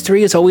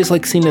PS3 is always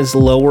seen as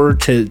lower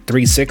to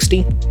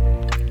 360.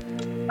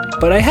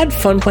 But I had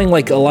fun playing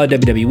a lot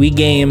of WWE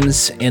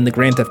games and the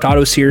Grand Theft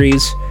Auto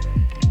series.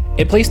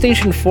 And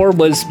PlayStation 4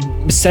 was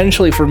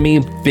essentially for me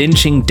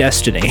binging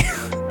Destiny.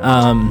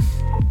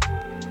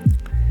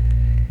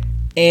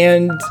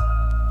 And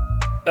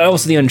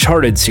also the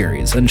Uncharted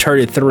series,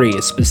 Uncharted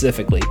 3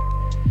 specifically.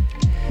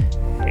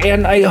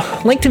 And I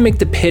like to make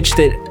the pitch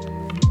that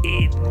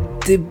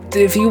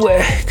if you,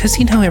 because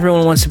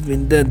everyone wants to,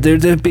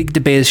 the big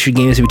debate is, should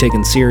games be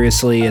taken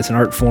seriously as an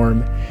art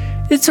form?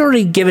 It's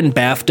already given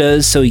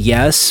BAFTAs, so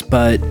yes,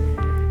 but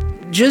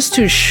just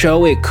to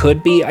show it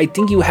could be, I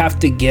think you have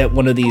to get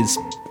one of these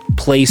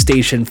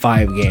PlayStation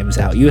 5 games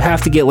out. You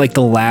have to get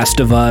The Last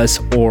of Us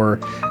or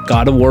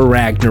God of War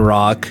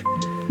Ragnarok,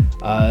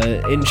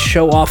 and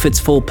show off its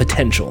full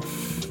potential.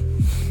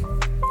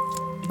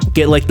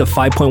 Get the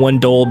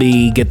 5.1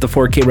 Dolby, get the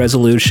 4K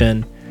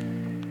resolution,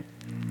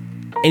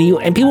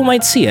 and people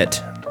might see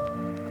it.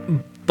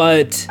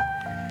 But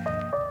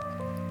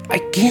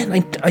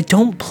again, I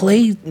don't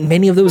play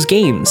many of those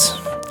games,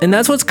 and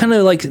that's what's kind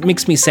of like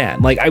makes me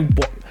sad. Like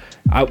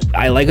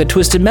I like a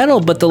Twisted Metal,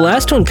 but the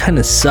last one kind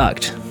of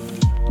sucked.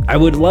 I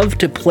would love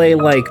to play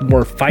like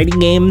more fighting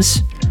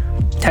games,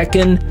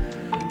 Tekken,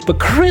 but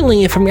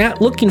currently, if I'm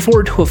looking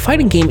forward to a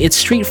fighting game, it's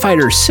Street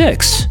Fighter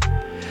 6,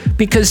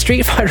 because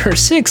Street Fighter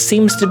 6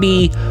 seems to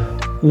be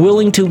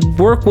willing to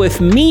work with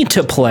me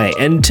to play,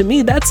 and to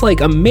me that's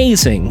like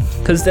amazing,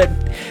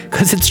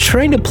 because it's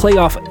trying to play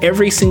off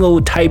every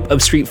single type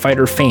of Street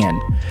Fighter fan,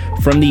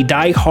 from the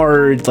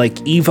die-hard like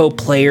Evo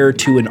player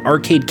to an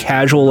arcade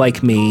casual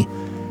like me,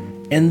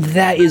 and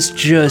that is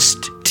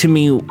just, to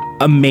me,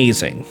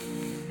 amazing.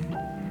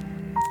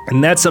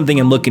 And that's something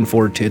I'm looking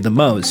forward to the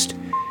most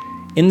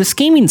in this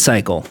gaming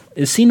cycle,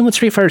 is seeing what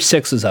Street Fighter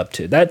 6 is up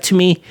to. That, to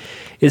me,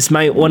 is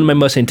one of my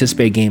most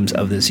anticipated games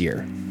of this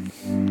year.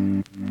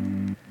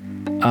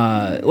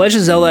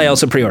 Legend of Zelda I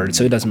also pre-ordered,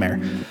 so it doesn't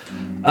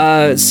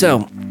matter.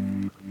 So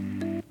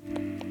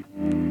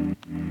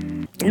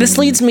this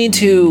leads me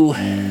to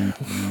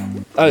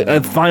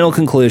a final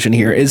conclusion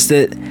here, is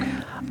that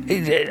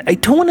I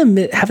don't want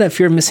to have that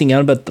fear of missing out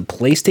about the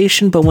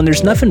PlayStation, but when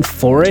there's nothing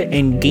for it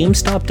and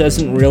GameStop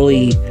doesn't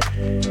really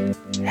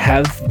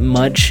have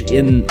much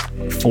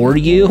for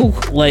you,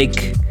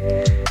 like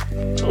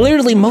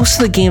literally most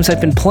of the games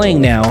I've been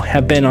playing now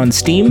have been on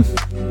Steam,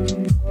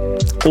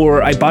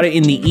 or I bought it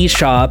in the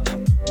eShop,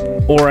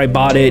 or I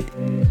bought it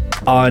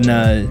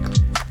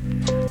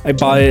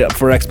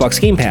for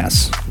Xbox Game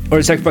Pass, or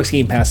it's Xbox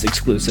Game Pass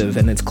exclusive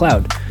and it's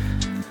cloud.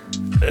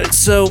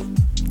 So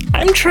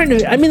I'm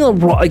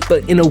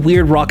in a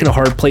weird rock and a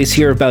hard place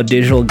here about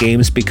digital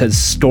games, because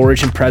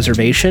storage and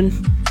preservation.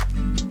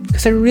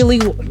 Because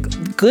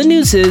good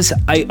news is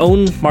I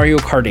own Mario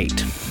Kart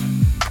 8.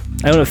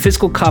 I own a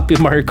physical copy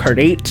of Mario Kart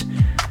 8.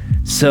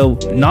 So,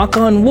 knock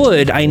on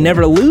wood, I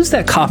never lose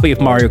that copy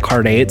of Mario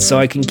Kart 8, so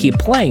I can keep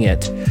playing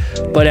it.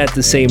 But at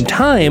the same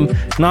time,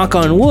 knock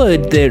on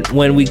wood, that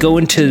when we go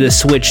into the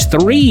Switch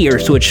 3 or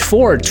Switch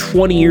 4,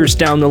 20 years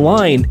down the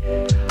line,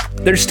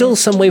 there's still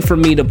some way for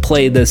me to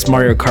play this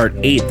Mario Kart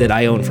 8 that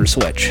I own for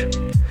Switch.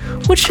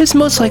 Which is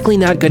most likely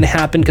not going to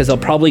happen, because I'll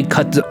probably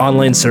cut the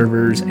online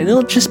servers, and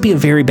it'll just be a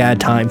very bad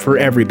time for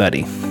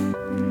everybody.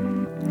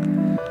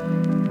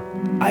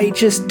 I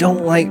just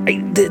don't like...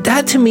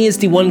 that to me is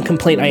the one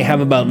complaint I have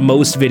about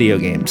most video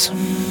games.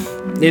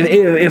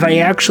 If I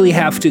actually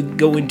have to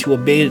go into a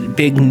big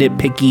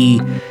nitpicky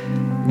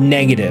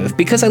negative,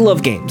 because I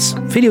love games.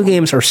 Video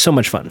games are so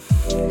much fun.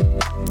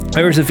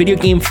 There's a video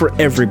game for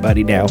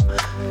everybody now.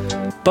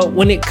 But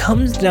when it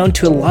comes down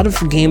to, a lot of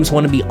games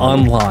want to be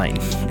online,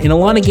 and a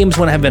lot of games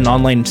want to have an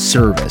online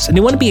service, and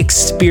they want to be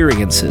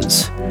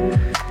experiences.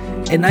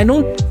 And I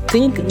don't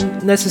think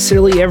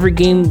necessarily every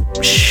game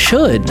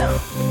should.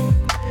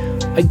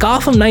 Like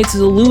Gotham Knights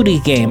is a looty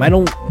game, I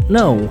don't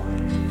know.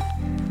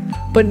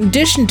 But in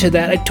addition to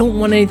that, I don't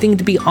want anything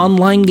to be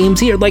online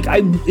games either. Like,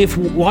 if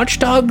Watch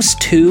Dogs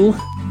 2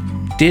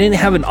 didn't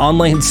have an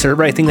online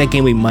server, I think that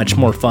game would be much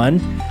more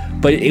fun.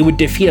 But it would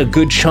defeat a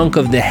good chunk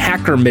of the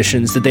hacker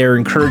missions that they're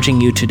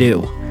encouraging you to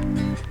do.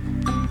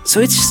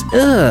 So it's just,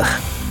 to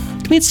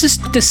me, it's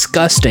just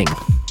disgusting.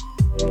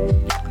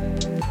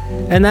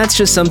 And that's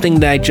just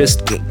something that I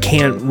just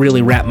can't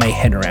really wrap my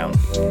head around.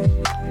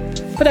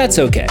 But that's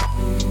okay.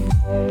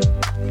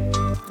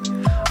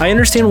 I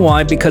understand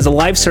why, because a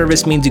live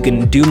service means you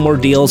can do more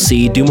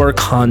DLC, do more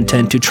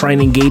content to try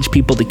and engage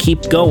people to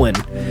keep going.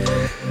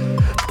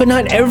 But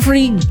not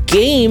every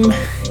game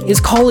is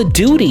Call of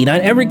Duty.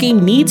 Not every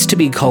game needs to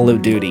be Call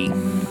of Duty.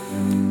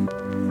 And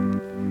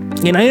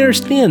I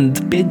understand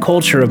the big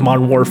culture of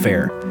Modern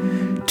Warfare,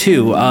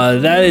 too.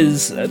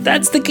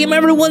 That's the game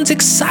everyone's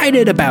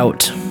excited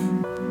about.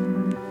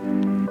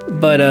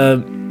 But,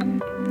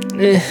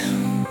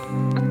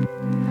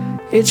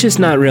 it's just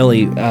not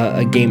really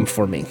a game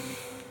for me.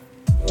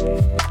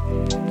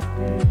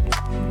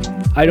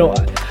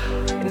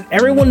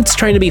 Everyone's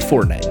trying to be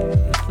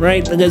Fortnite,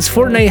 right? Because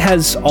Fortnite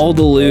has all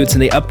the loots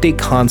and they update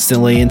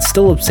constantly, and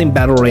still the same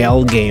battle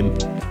royale game.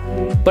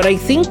 But I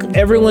think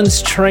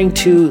everyone's trying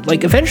to,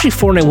 like, eventually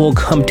Fortnite will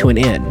come to an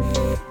end.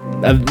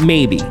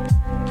 Maybe.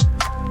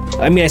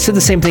 I mean, I said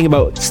the same thing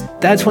about,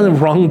 that's one of the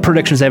wrong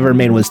predictions I ever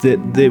made, was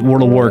that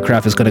World of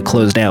Warcraft is going to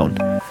close down.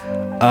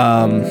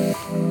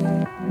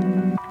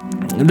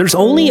 There's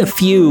only a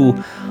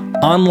few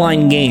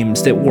online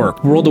games that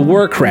work. World of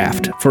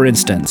Warcraft, for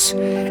instance.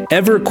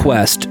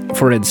 EverQuest,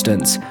 for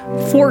instance.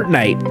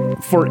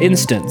 Fortnite, for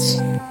instance.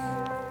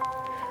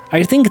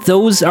 I think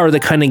those are the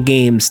kind of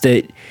games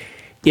that,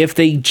 if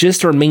they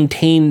just are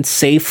maintained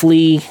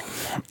safely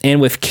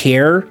and with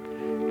care,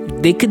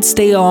 they could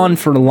stay on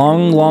for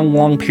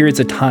long periods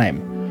of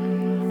time.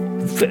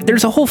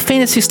 There's a whole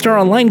Phantasy Star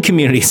Online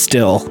community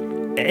still,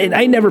 and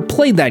I never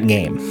played that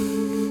game.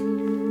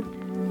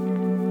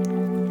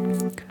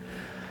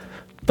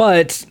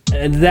 But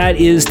that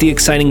is the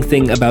exciting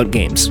thing about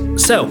games.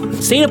 So,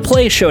 State of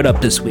Play showed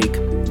up this week,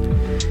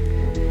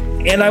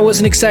 and I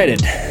wasn't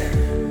excited.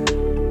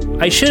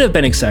 I should have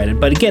been excited,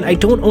 but again, I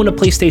don't own a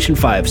PlayStation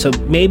 5, so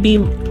maybe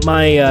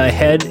my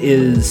head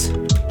is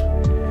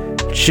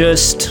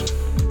just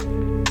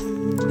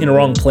in a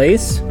wrong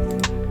place.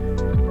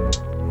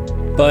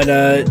 But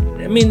I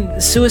mean,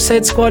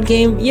 Suicide Squad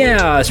game,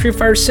 yeah. Street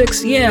Fighter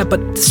 6, yeah.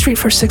 But Street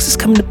Fighter 6 is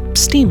coming to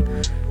Steam.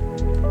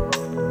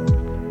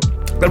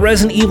 The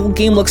Resident Evil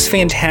game looks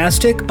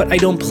fantastic, but I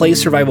don't play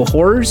survival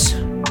horrors.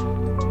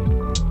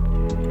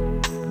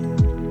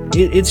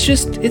 It's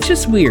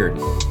just weird.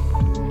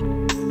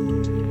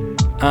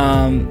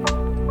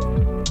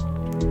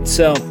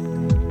 So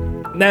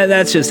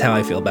that's just how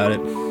I feel about it.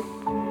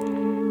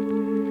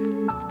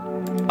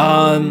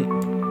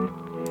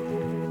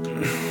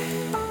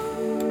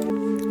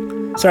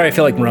 Sorry, I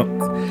feel like I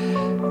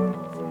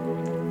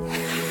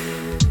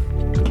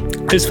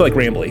just feel like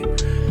rambly.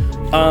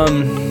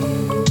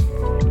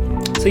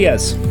 So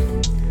yes,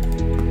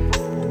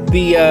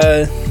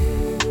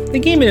 the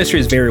game industry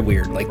is very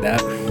weird like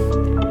that.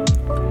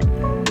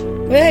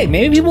 But hey,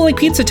 maybe people like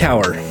Pizza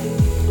Tower.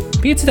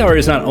 Pizza Tower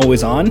is not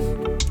always on,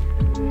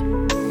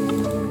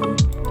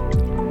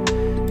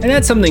 and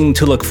that's something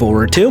to look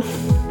forward to.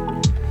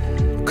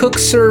 Cook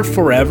Serve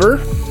Forever,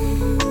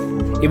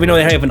 even though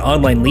they have an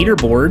online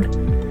leaderboard,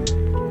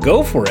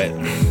 go for it.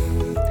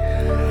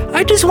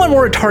 I just want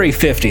more Atari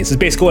 50s, is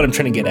basically what I'm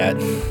trying to get at.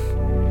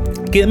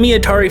 Give me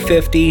Atari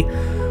 50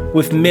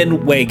 with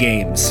Midway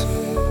games.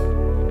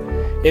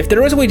 If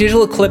there was a way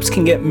Digital Eclipse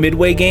can get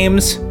Midway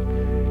games,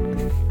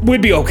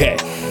 we'd be okay.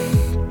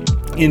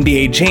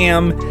 NBA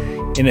Jam,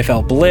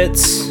 NFL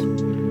Blitz,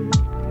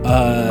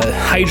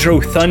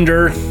 Hydro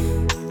Thunder,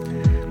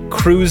 not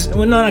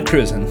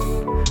Cruising.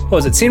 What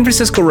was it? San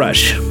Francisco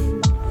Rush.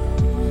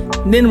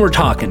 Then we're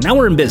talking. Now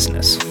we're in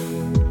business.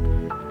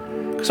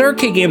 Because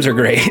arcade games are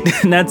great,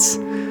 and that's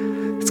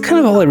kind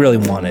of all I really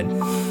wanted.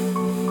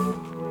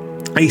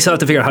 I still have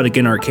to figure out how to get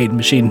an arcade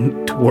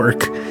machine to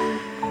work.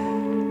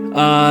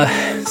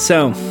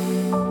 So,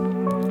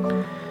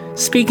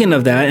 speaking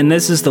of that, and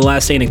this is the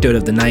last anecdote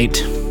of the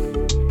night,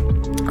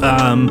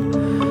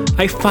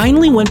 I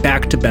finally went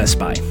back to Best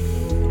Buy.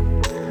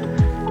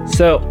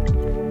 So,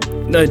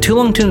 the Too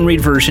Long to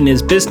Read version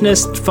is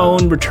business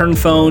phone, return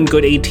phone, go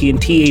to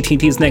AT&T.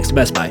 AT&T is next to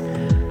Best Buy.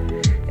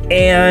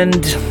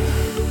 And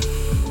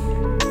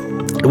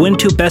I went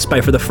to Best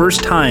Buy for the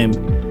first time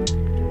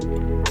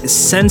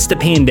since the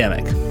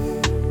pandemic.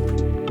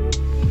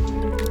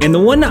 And the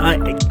one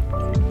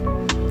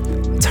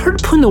it's hard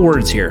to put in the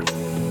words here.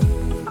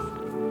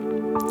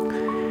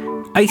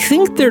 I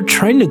think they're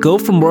trying to go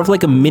for more of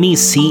like a mini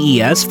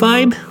CES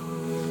vibe.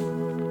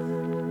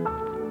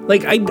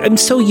 Like, I'm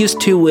so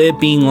used to it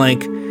being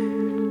like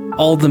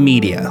all the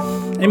media.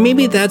 And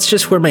maybe that's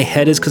just where my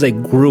head is because I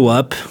grew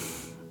up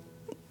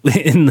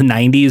in the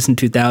 90s and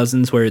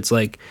 2000s where it's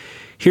like,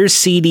 here's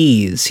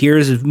CDs,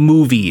 here's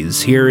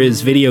movies, here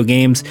is video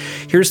games,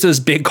 here's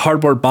those big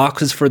cardboard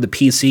boxes for the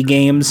PC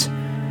games.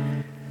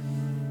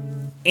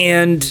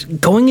 And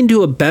going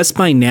into a Best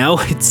Buy now,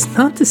 it's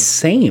not the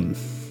same.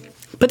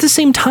 But at the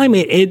same time,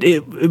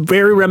 it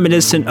very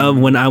reminiscent of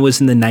when I was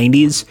in the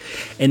 90s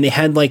and they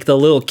had like the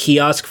little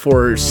kiosk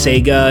for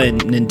Sega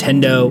and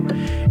Nintendo,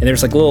 and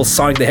there's like little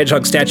Sonic the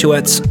Hedgehog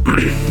statuettes.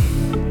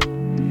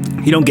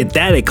 You don't get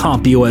that at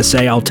Comp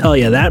USA, I'll tell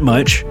you that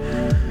much.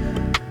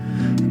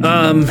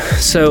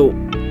 So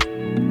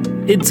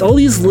it's all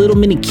these little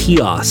mini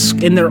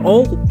kiosks, and they're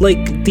all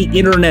like the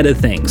Internet of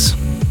Things,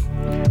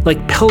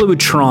 like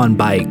Pelotron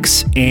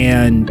bikes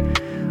and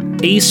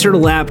Acer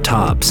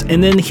laptops,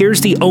 and then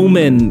here's the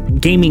Omen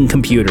gaming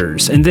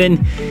computers, and then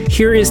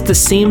here is the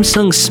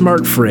Samsung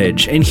smart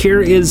fridge, and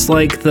here's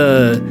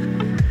the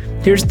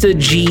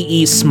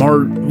GE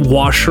smart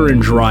washer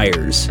and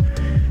dryers.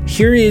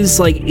 Here is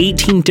like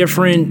 18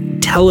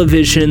 different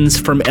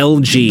televisions from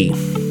LG.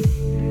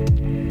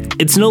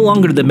 It's no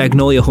longer the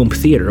Magnolia Home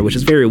Theater, which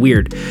is very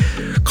weird.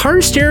 Car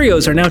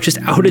stereos are now just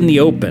out in the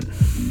open.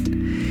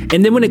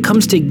 And then when it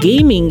comes to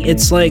gaming,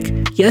 it's like,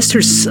 yes,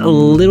 there's a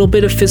little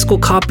bit of physical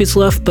copies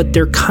left, but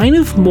they're kind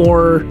of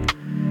more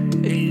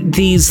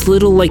these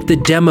little, like the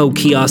demo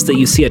kiosks that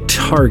you see at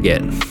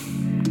Target.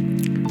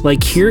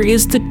 Like, here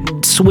is the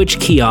Switch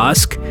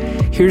kiosk.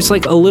 Here's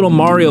like a little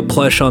Mario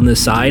plush on the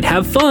side.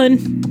 Have fun.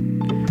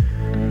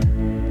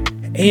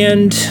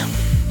 And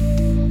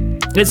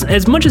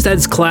as much as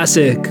that's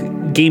classic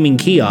gaming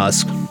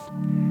kiosk,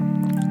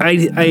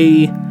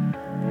 I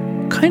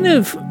kind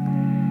of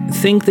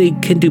think they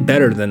can do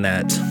better than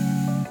that.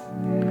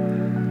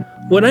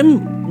 What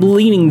I'm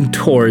leaning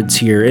towards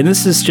here, and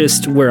this is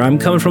just where I'm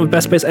coming from with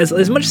Best Buy,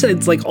 as much as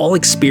it's like all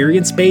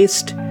experience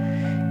based,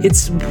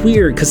 it's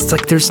weird because it's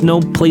like there's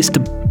no place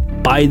to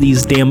buy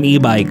these damn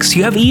e-bikes.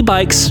 You have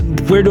e-bikes,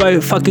 where do I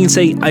fucking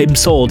say I'm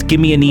sold? Give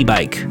me an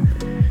e-bike.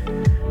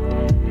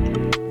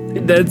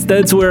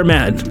 That's where I'm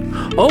at.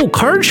 Oh,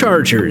 car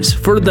chargers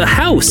for the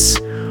house.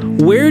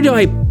 Where do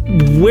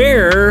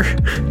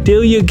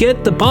you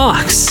get the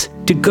box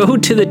to go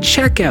to the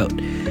checkout?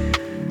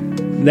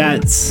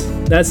 That's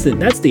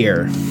the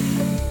error.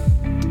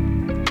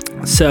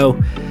 So,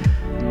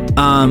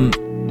 I'm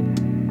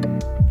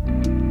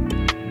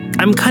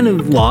kind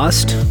of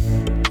lost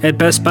at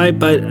Best Buy,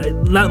 but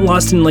not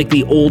lost in like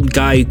the old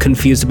guy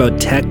confused about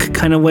tech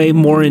kind of way,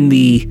 more in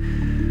the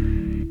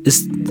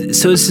is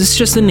this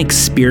just an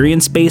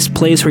experience-based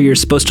place where you're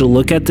supposed to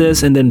look at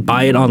this and then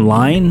buy it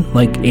online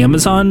like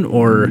Amazon,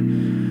 or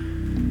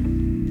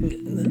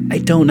I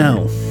don't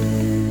know.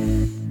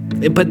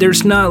 But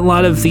there's not a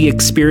lot of the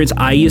experience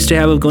I used to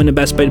have of going to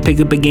Best Buy to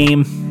pick up a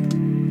game.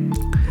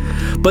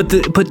 But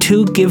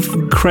to give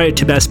credit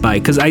to Best Buy,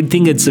 because I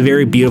think it's a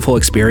very beautiful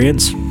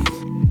experience.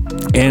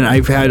 And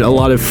I've had a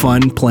lot of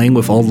fun playing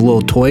with all the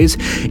little toys,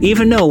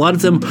 even though a lot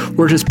of them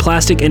were just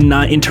plastic and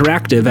not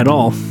interactive at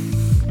all.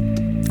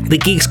 The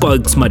Geek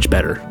Squad's much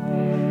better.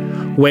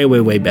 Way,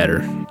 way, way better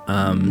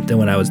than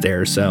when I was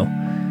there. So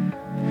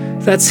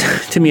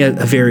that's, to me, a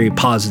very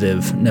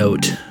positive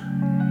note.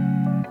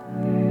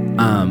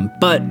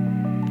 But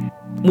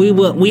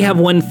we have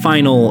one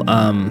final.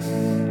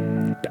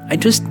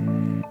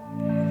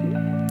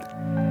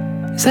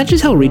 Is that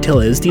just how retail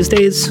is these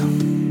days?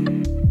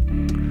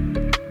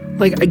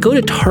 Like, I go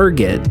to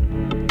Target.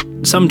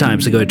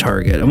 Sometimes I go to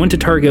Target. I went to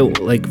Target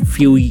like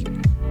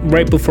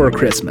right before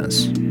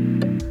Christmas.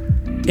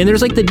 And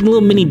there's like the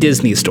little mini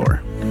Disney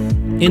store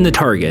in the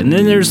Target. And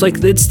then there's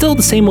like, it's still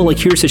the same old, like,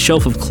 here's a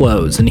shelf of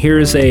clothes. And my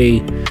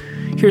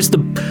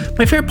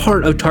favorite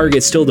part of Target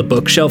is still the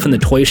bookshelf and the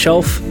toy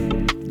shelf.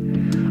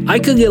 I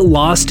could get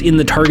lost in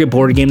the Target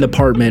board game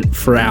department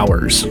for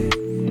hours.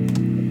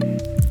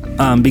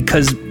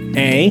 Because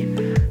A,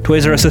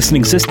 Toys R Us doesn't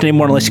exist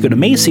anymore unless you go to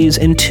Macy's,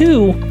 and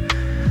 2,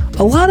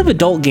 a lot of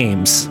adult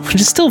games, which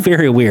is still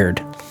very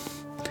weird.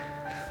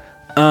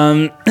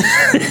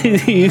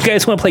 You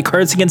guys want to play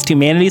Cards Against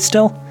Humanity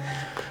still?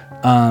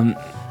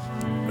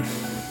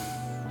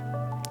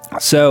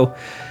 So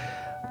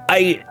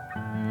I'm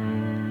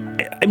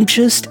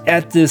just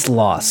at this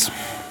loss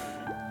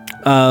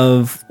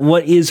of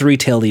what is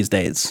retail these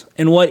days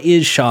and what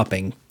is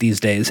shopping these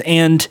days.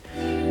 And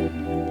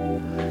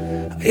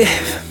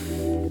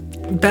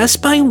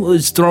Best Buy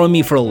was throwing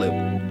me for a loop.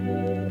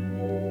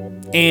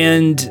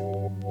 And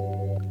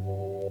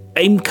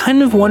I'm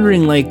kind of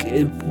wondering, like,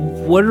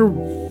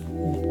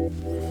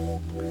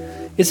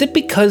 is it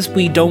because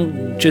we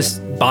don't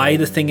just buy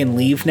the thing and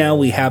leave now?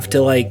 We have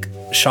to, like,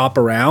 shop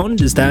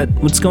around? Is that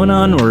what's going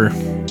on? Or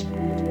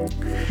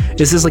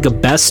is this like a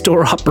best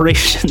store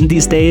operation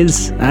these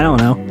days? I don't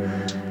know.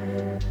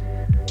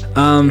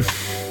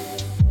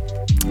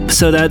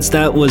 So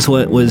that was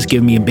what was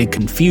giving me a big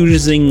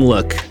confusing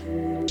look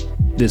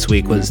this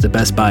week, was the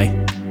Best Buy.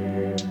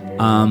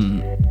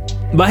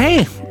 But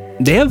hey,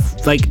 they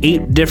have like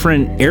 8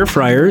 different air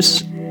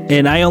fryers,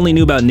 and I only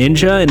knew about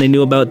Ninja, and I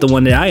knew about the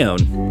one that I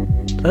own.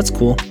 That's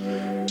cool.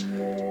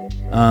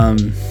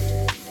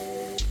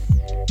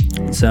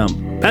 So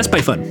Best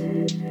Buy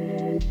fun.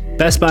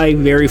 Best Buy,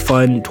 very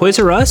fun. Toys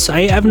R Us,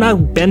 I have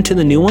not been to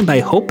the new one, but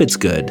I hope it's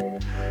good.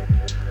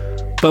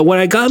 But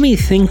what got me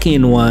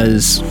thinking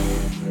was,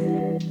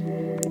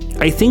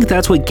 I think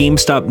that's what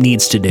GameStop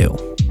needs to do.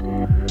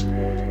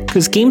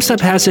 Because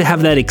GameStop has to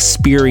have that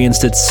experience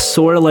that's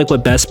sort of like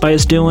what Best Buy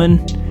is doing.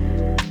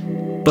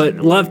 But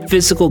a lot of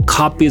physical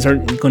copies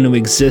aren't going to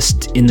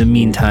exist in the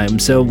meantime.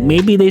 So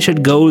maybe they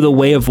should go the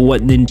way of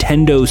what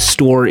Nintendo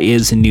Store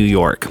is in New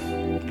York.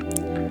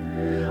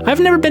 I've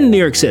never been to New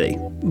York City,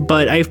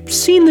 but I've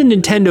seen the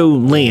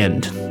Nintendo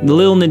Land, the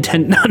little not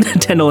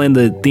Nintendo Land,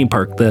 the theme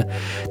park, the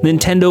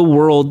Nintendo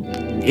World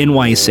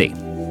NYC.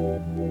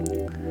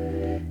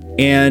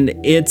 And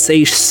it's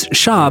a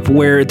shop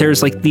where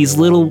there's like these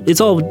little,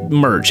 it's all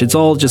merch. It's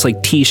all just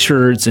like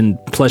t-shirts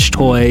and plush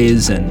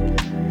toys,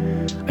 and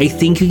I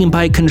think you can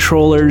buy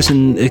controllers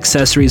and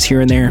accessories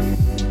here and there.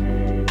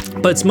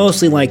 But it's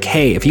mostly like,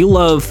 hey, if you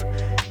love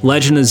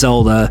Legend of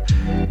Zelda,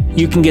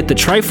 you can get the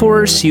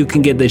Triforce, you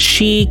can get the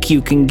Sheik,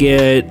 you can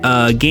get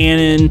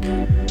Ganon,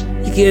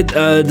 you get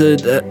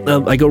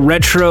like a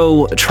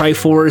retro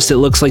Triforce that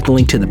looks like the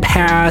Link to the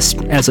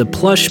Past as a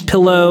plush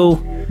pillow,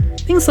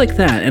 things like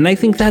that. And I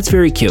think that's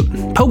very cute.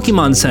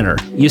 Pokemon Center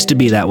used to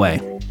be that way.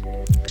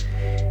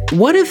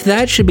 What if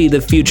that should be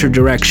the future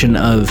direction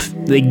of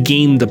the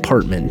game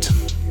department?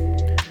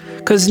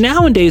 Because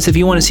nowadays, if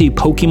you want to see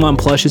Pokemon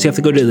plushes, you have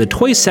to go to the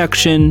toy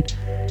section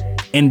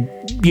and,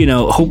 you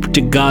know, hope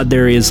to God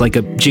there is like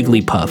a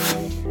Jigglypuff.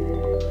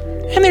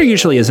 And there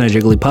usually isn't a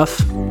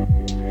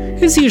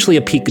Jigglypuff. It's usually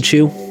a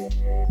Pikachu.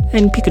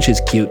 And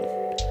Pikachu's cute.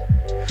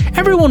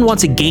 Everyone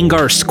wants a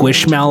Gengar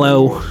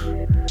Squishmallow.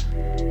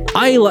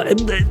 I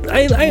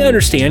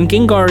understand.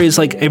 Gengar is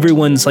like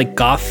everyone's like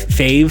goth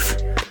fave.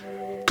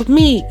 But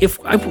me, if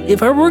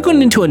I were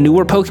going into a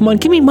newer Pokemon,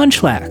 give me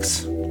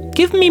Munchlax.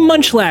 Give me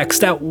Munchlax,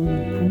 that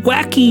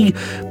wacky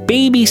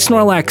baby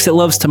Snorlax that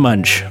loves to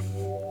munch.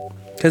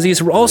 Because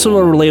he's also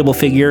a relatable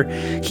figure.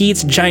 He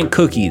eats giant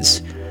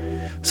cookies.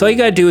 So all you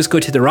gotta do is go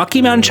to the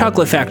Rocky Mountain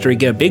Chocolate Factory,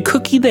 get a big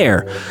cookie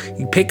there.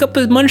 You pick up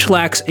a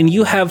Munchlax, and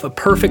you have a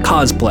perfect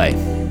cosplay.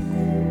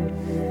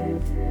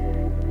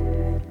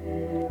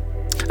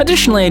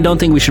 Additionally, I don't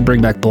think we should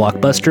bring back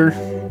Blockbuster.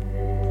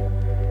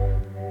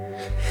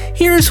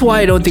 Here's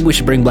why I don't think we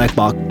should bring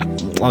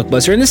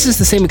Blockbuster, and this is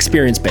the same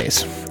experience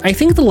base. I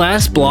think the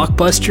last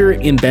Blockbuster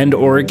in Bend,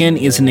 Oregon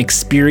is an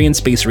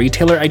experience-based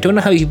retailer. I don't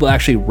know how people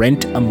actually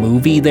rent a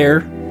movie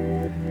there,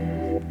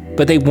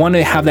 but they want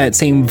to have that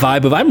same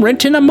vibe of, I'm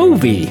renting a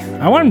movie.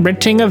 I'm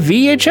renting a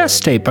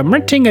VHS tape. I'm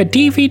renting a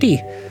DVD.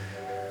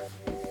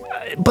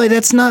 But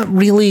that's not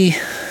really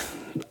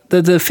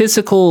the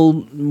physical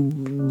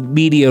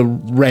media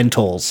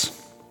rentals.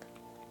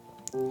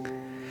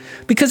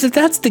 Because if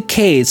that's the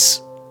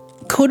case,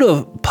 go to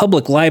a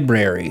public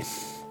library.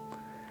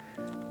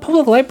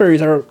 Public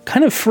libraries are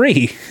kind of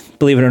free,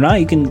 believe it or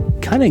not. You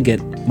can kind of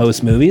get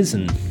most movies,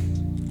 and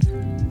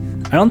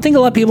I don't think a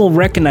lot of people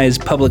recognize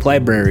public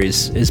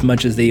libraries as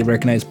much as they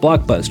recognize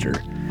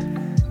Blockbuster.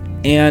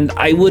 And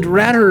I would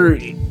rather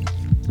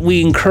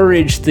we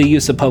encourage the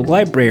use of public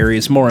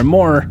libraries more and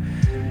more.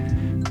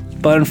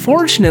 But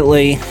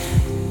unfortunately,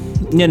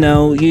 you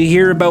know, you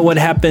hear about what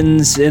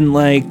happens in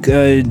like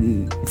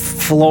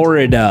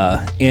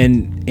Florida,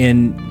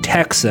 in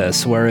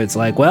Texas, where it's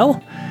like,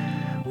 well,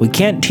 we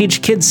can't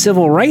teach kids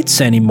civil rights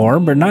anymore.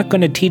 We're not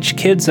going to teach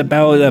kids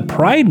about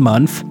Pride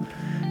Month,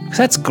 because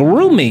that's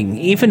grooming,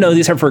 even though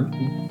these are for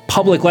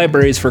public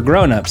libraries for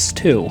grown-ups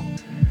too.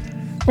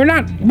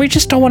 We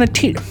just don't want to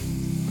teach.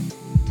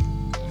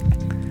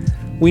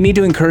 We need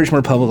to encourage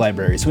more public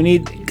libraries.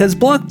 Because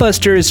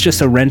Blockbuster is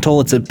just a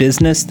rental, it's a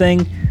business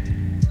thing,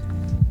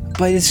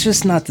 but it's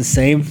just not the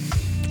same.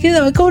 You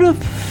know, go to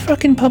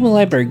fucking public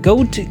library.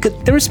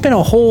 There's been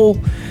a whole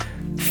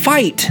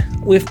fight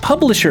with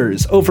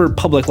publishers over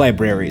public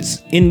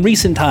libraries in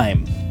recent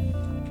time.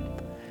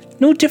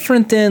 No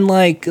different than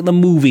like the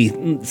movie,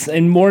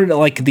 and more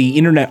like the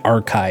Internet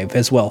Archive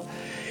as well.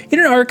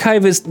 Internet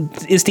Archive is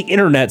the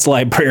internet's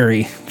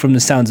library, from the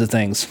sounds of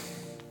things.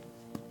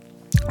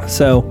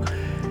 So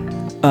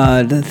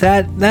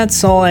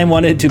that's all I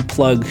wanted to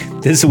plug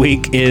this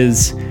week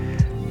is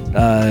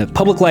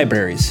public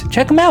libraries.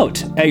 Check them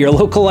out at your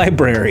local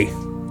library.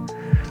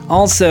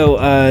 Also,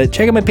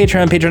 check out my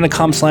Patreon,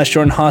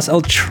 patreon.com/Jordan Haas.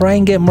 I'll try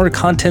and get more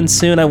content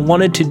soon. I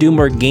wanted to do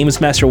more Games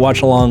Master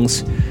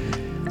watch-alongs,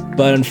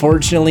 but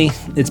unfortunately,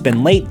 it's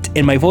been late,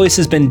 and my voice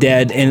has been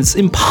dead, and it's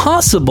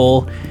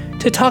impossible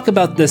to talk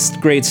about this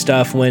great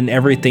stuff when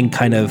everything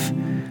kind of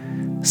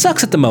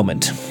sucks at the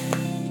moment.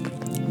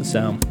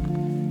 So,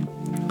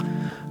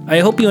 I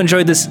hope you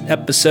enjoyed this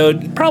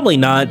episode. Probably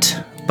not,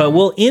 but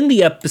we'll end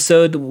the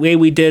episode the way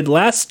we did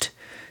last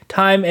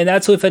time, and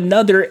that's with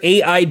another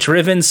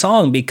AI-driven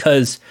song,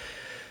 because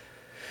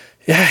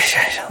I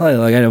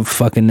don't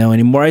fucking know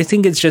anymore. I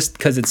think it's just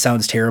because it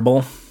sounds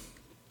terrible.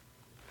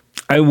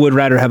 I would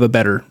rather have a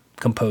better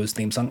composed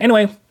theme song.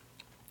 Anyway,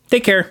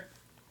 take care.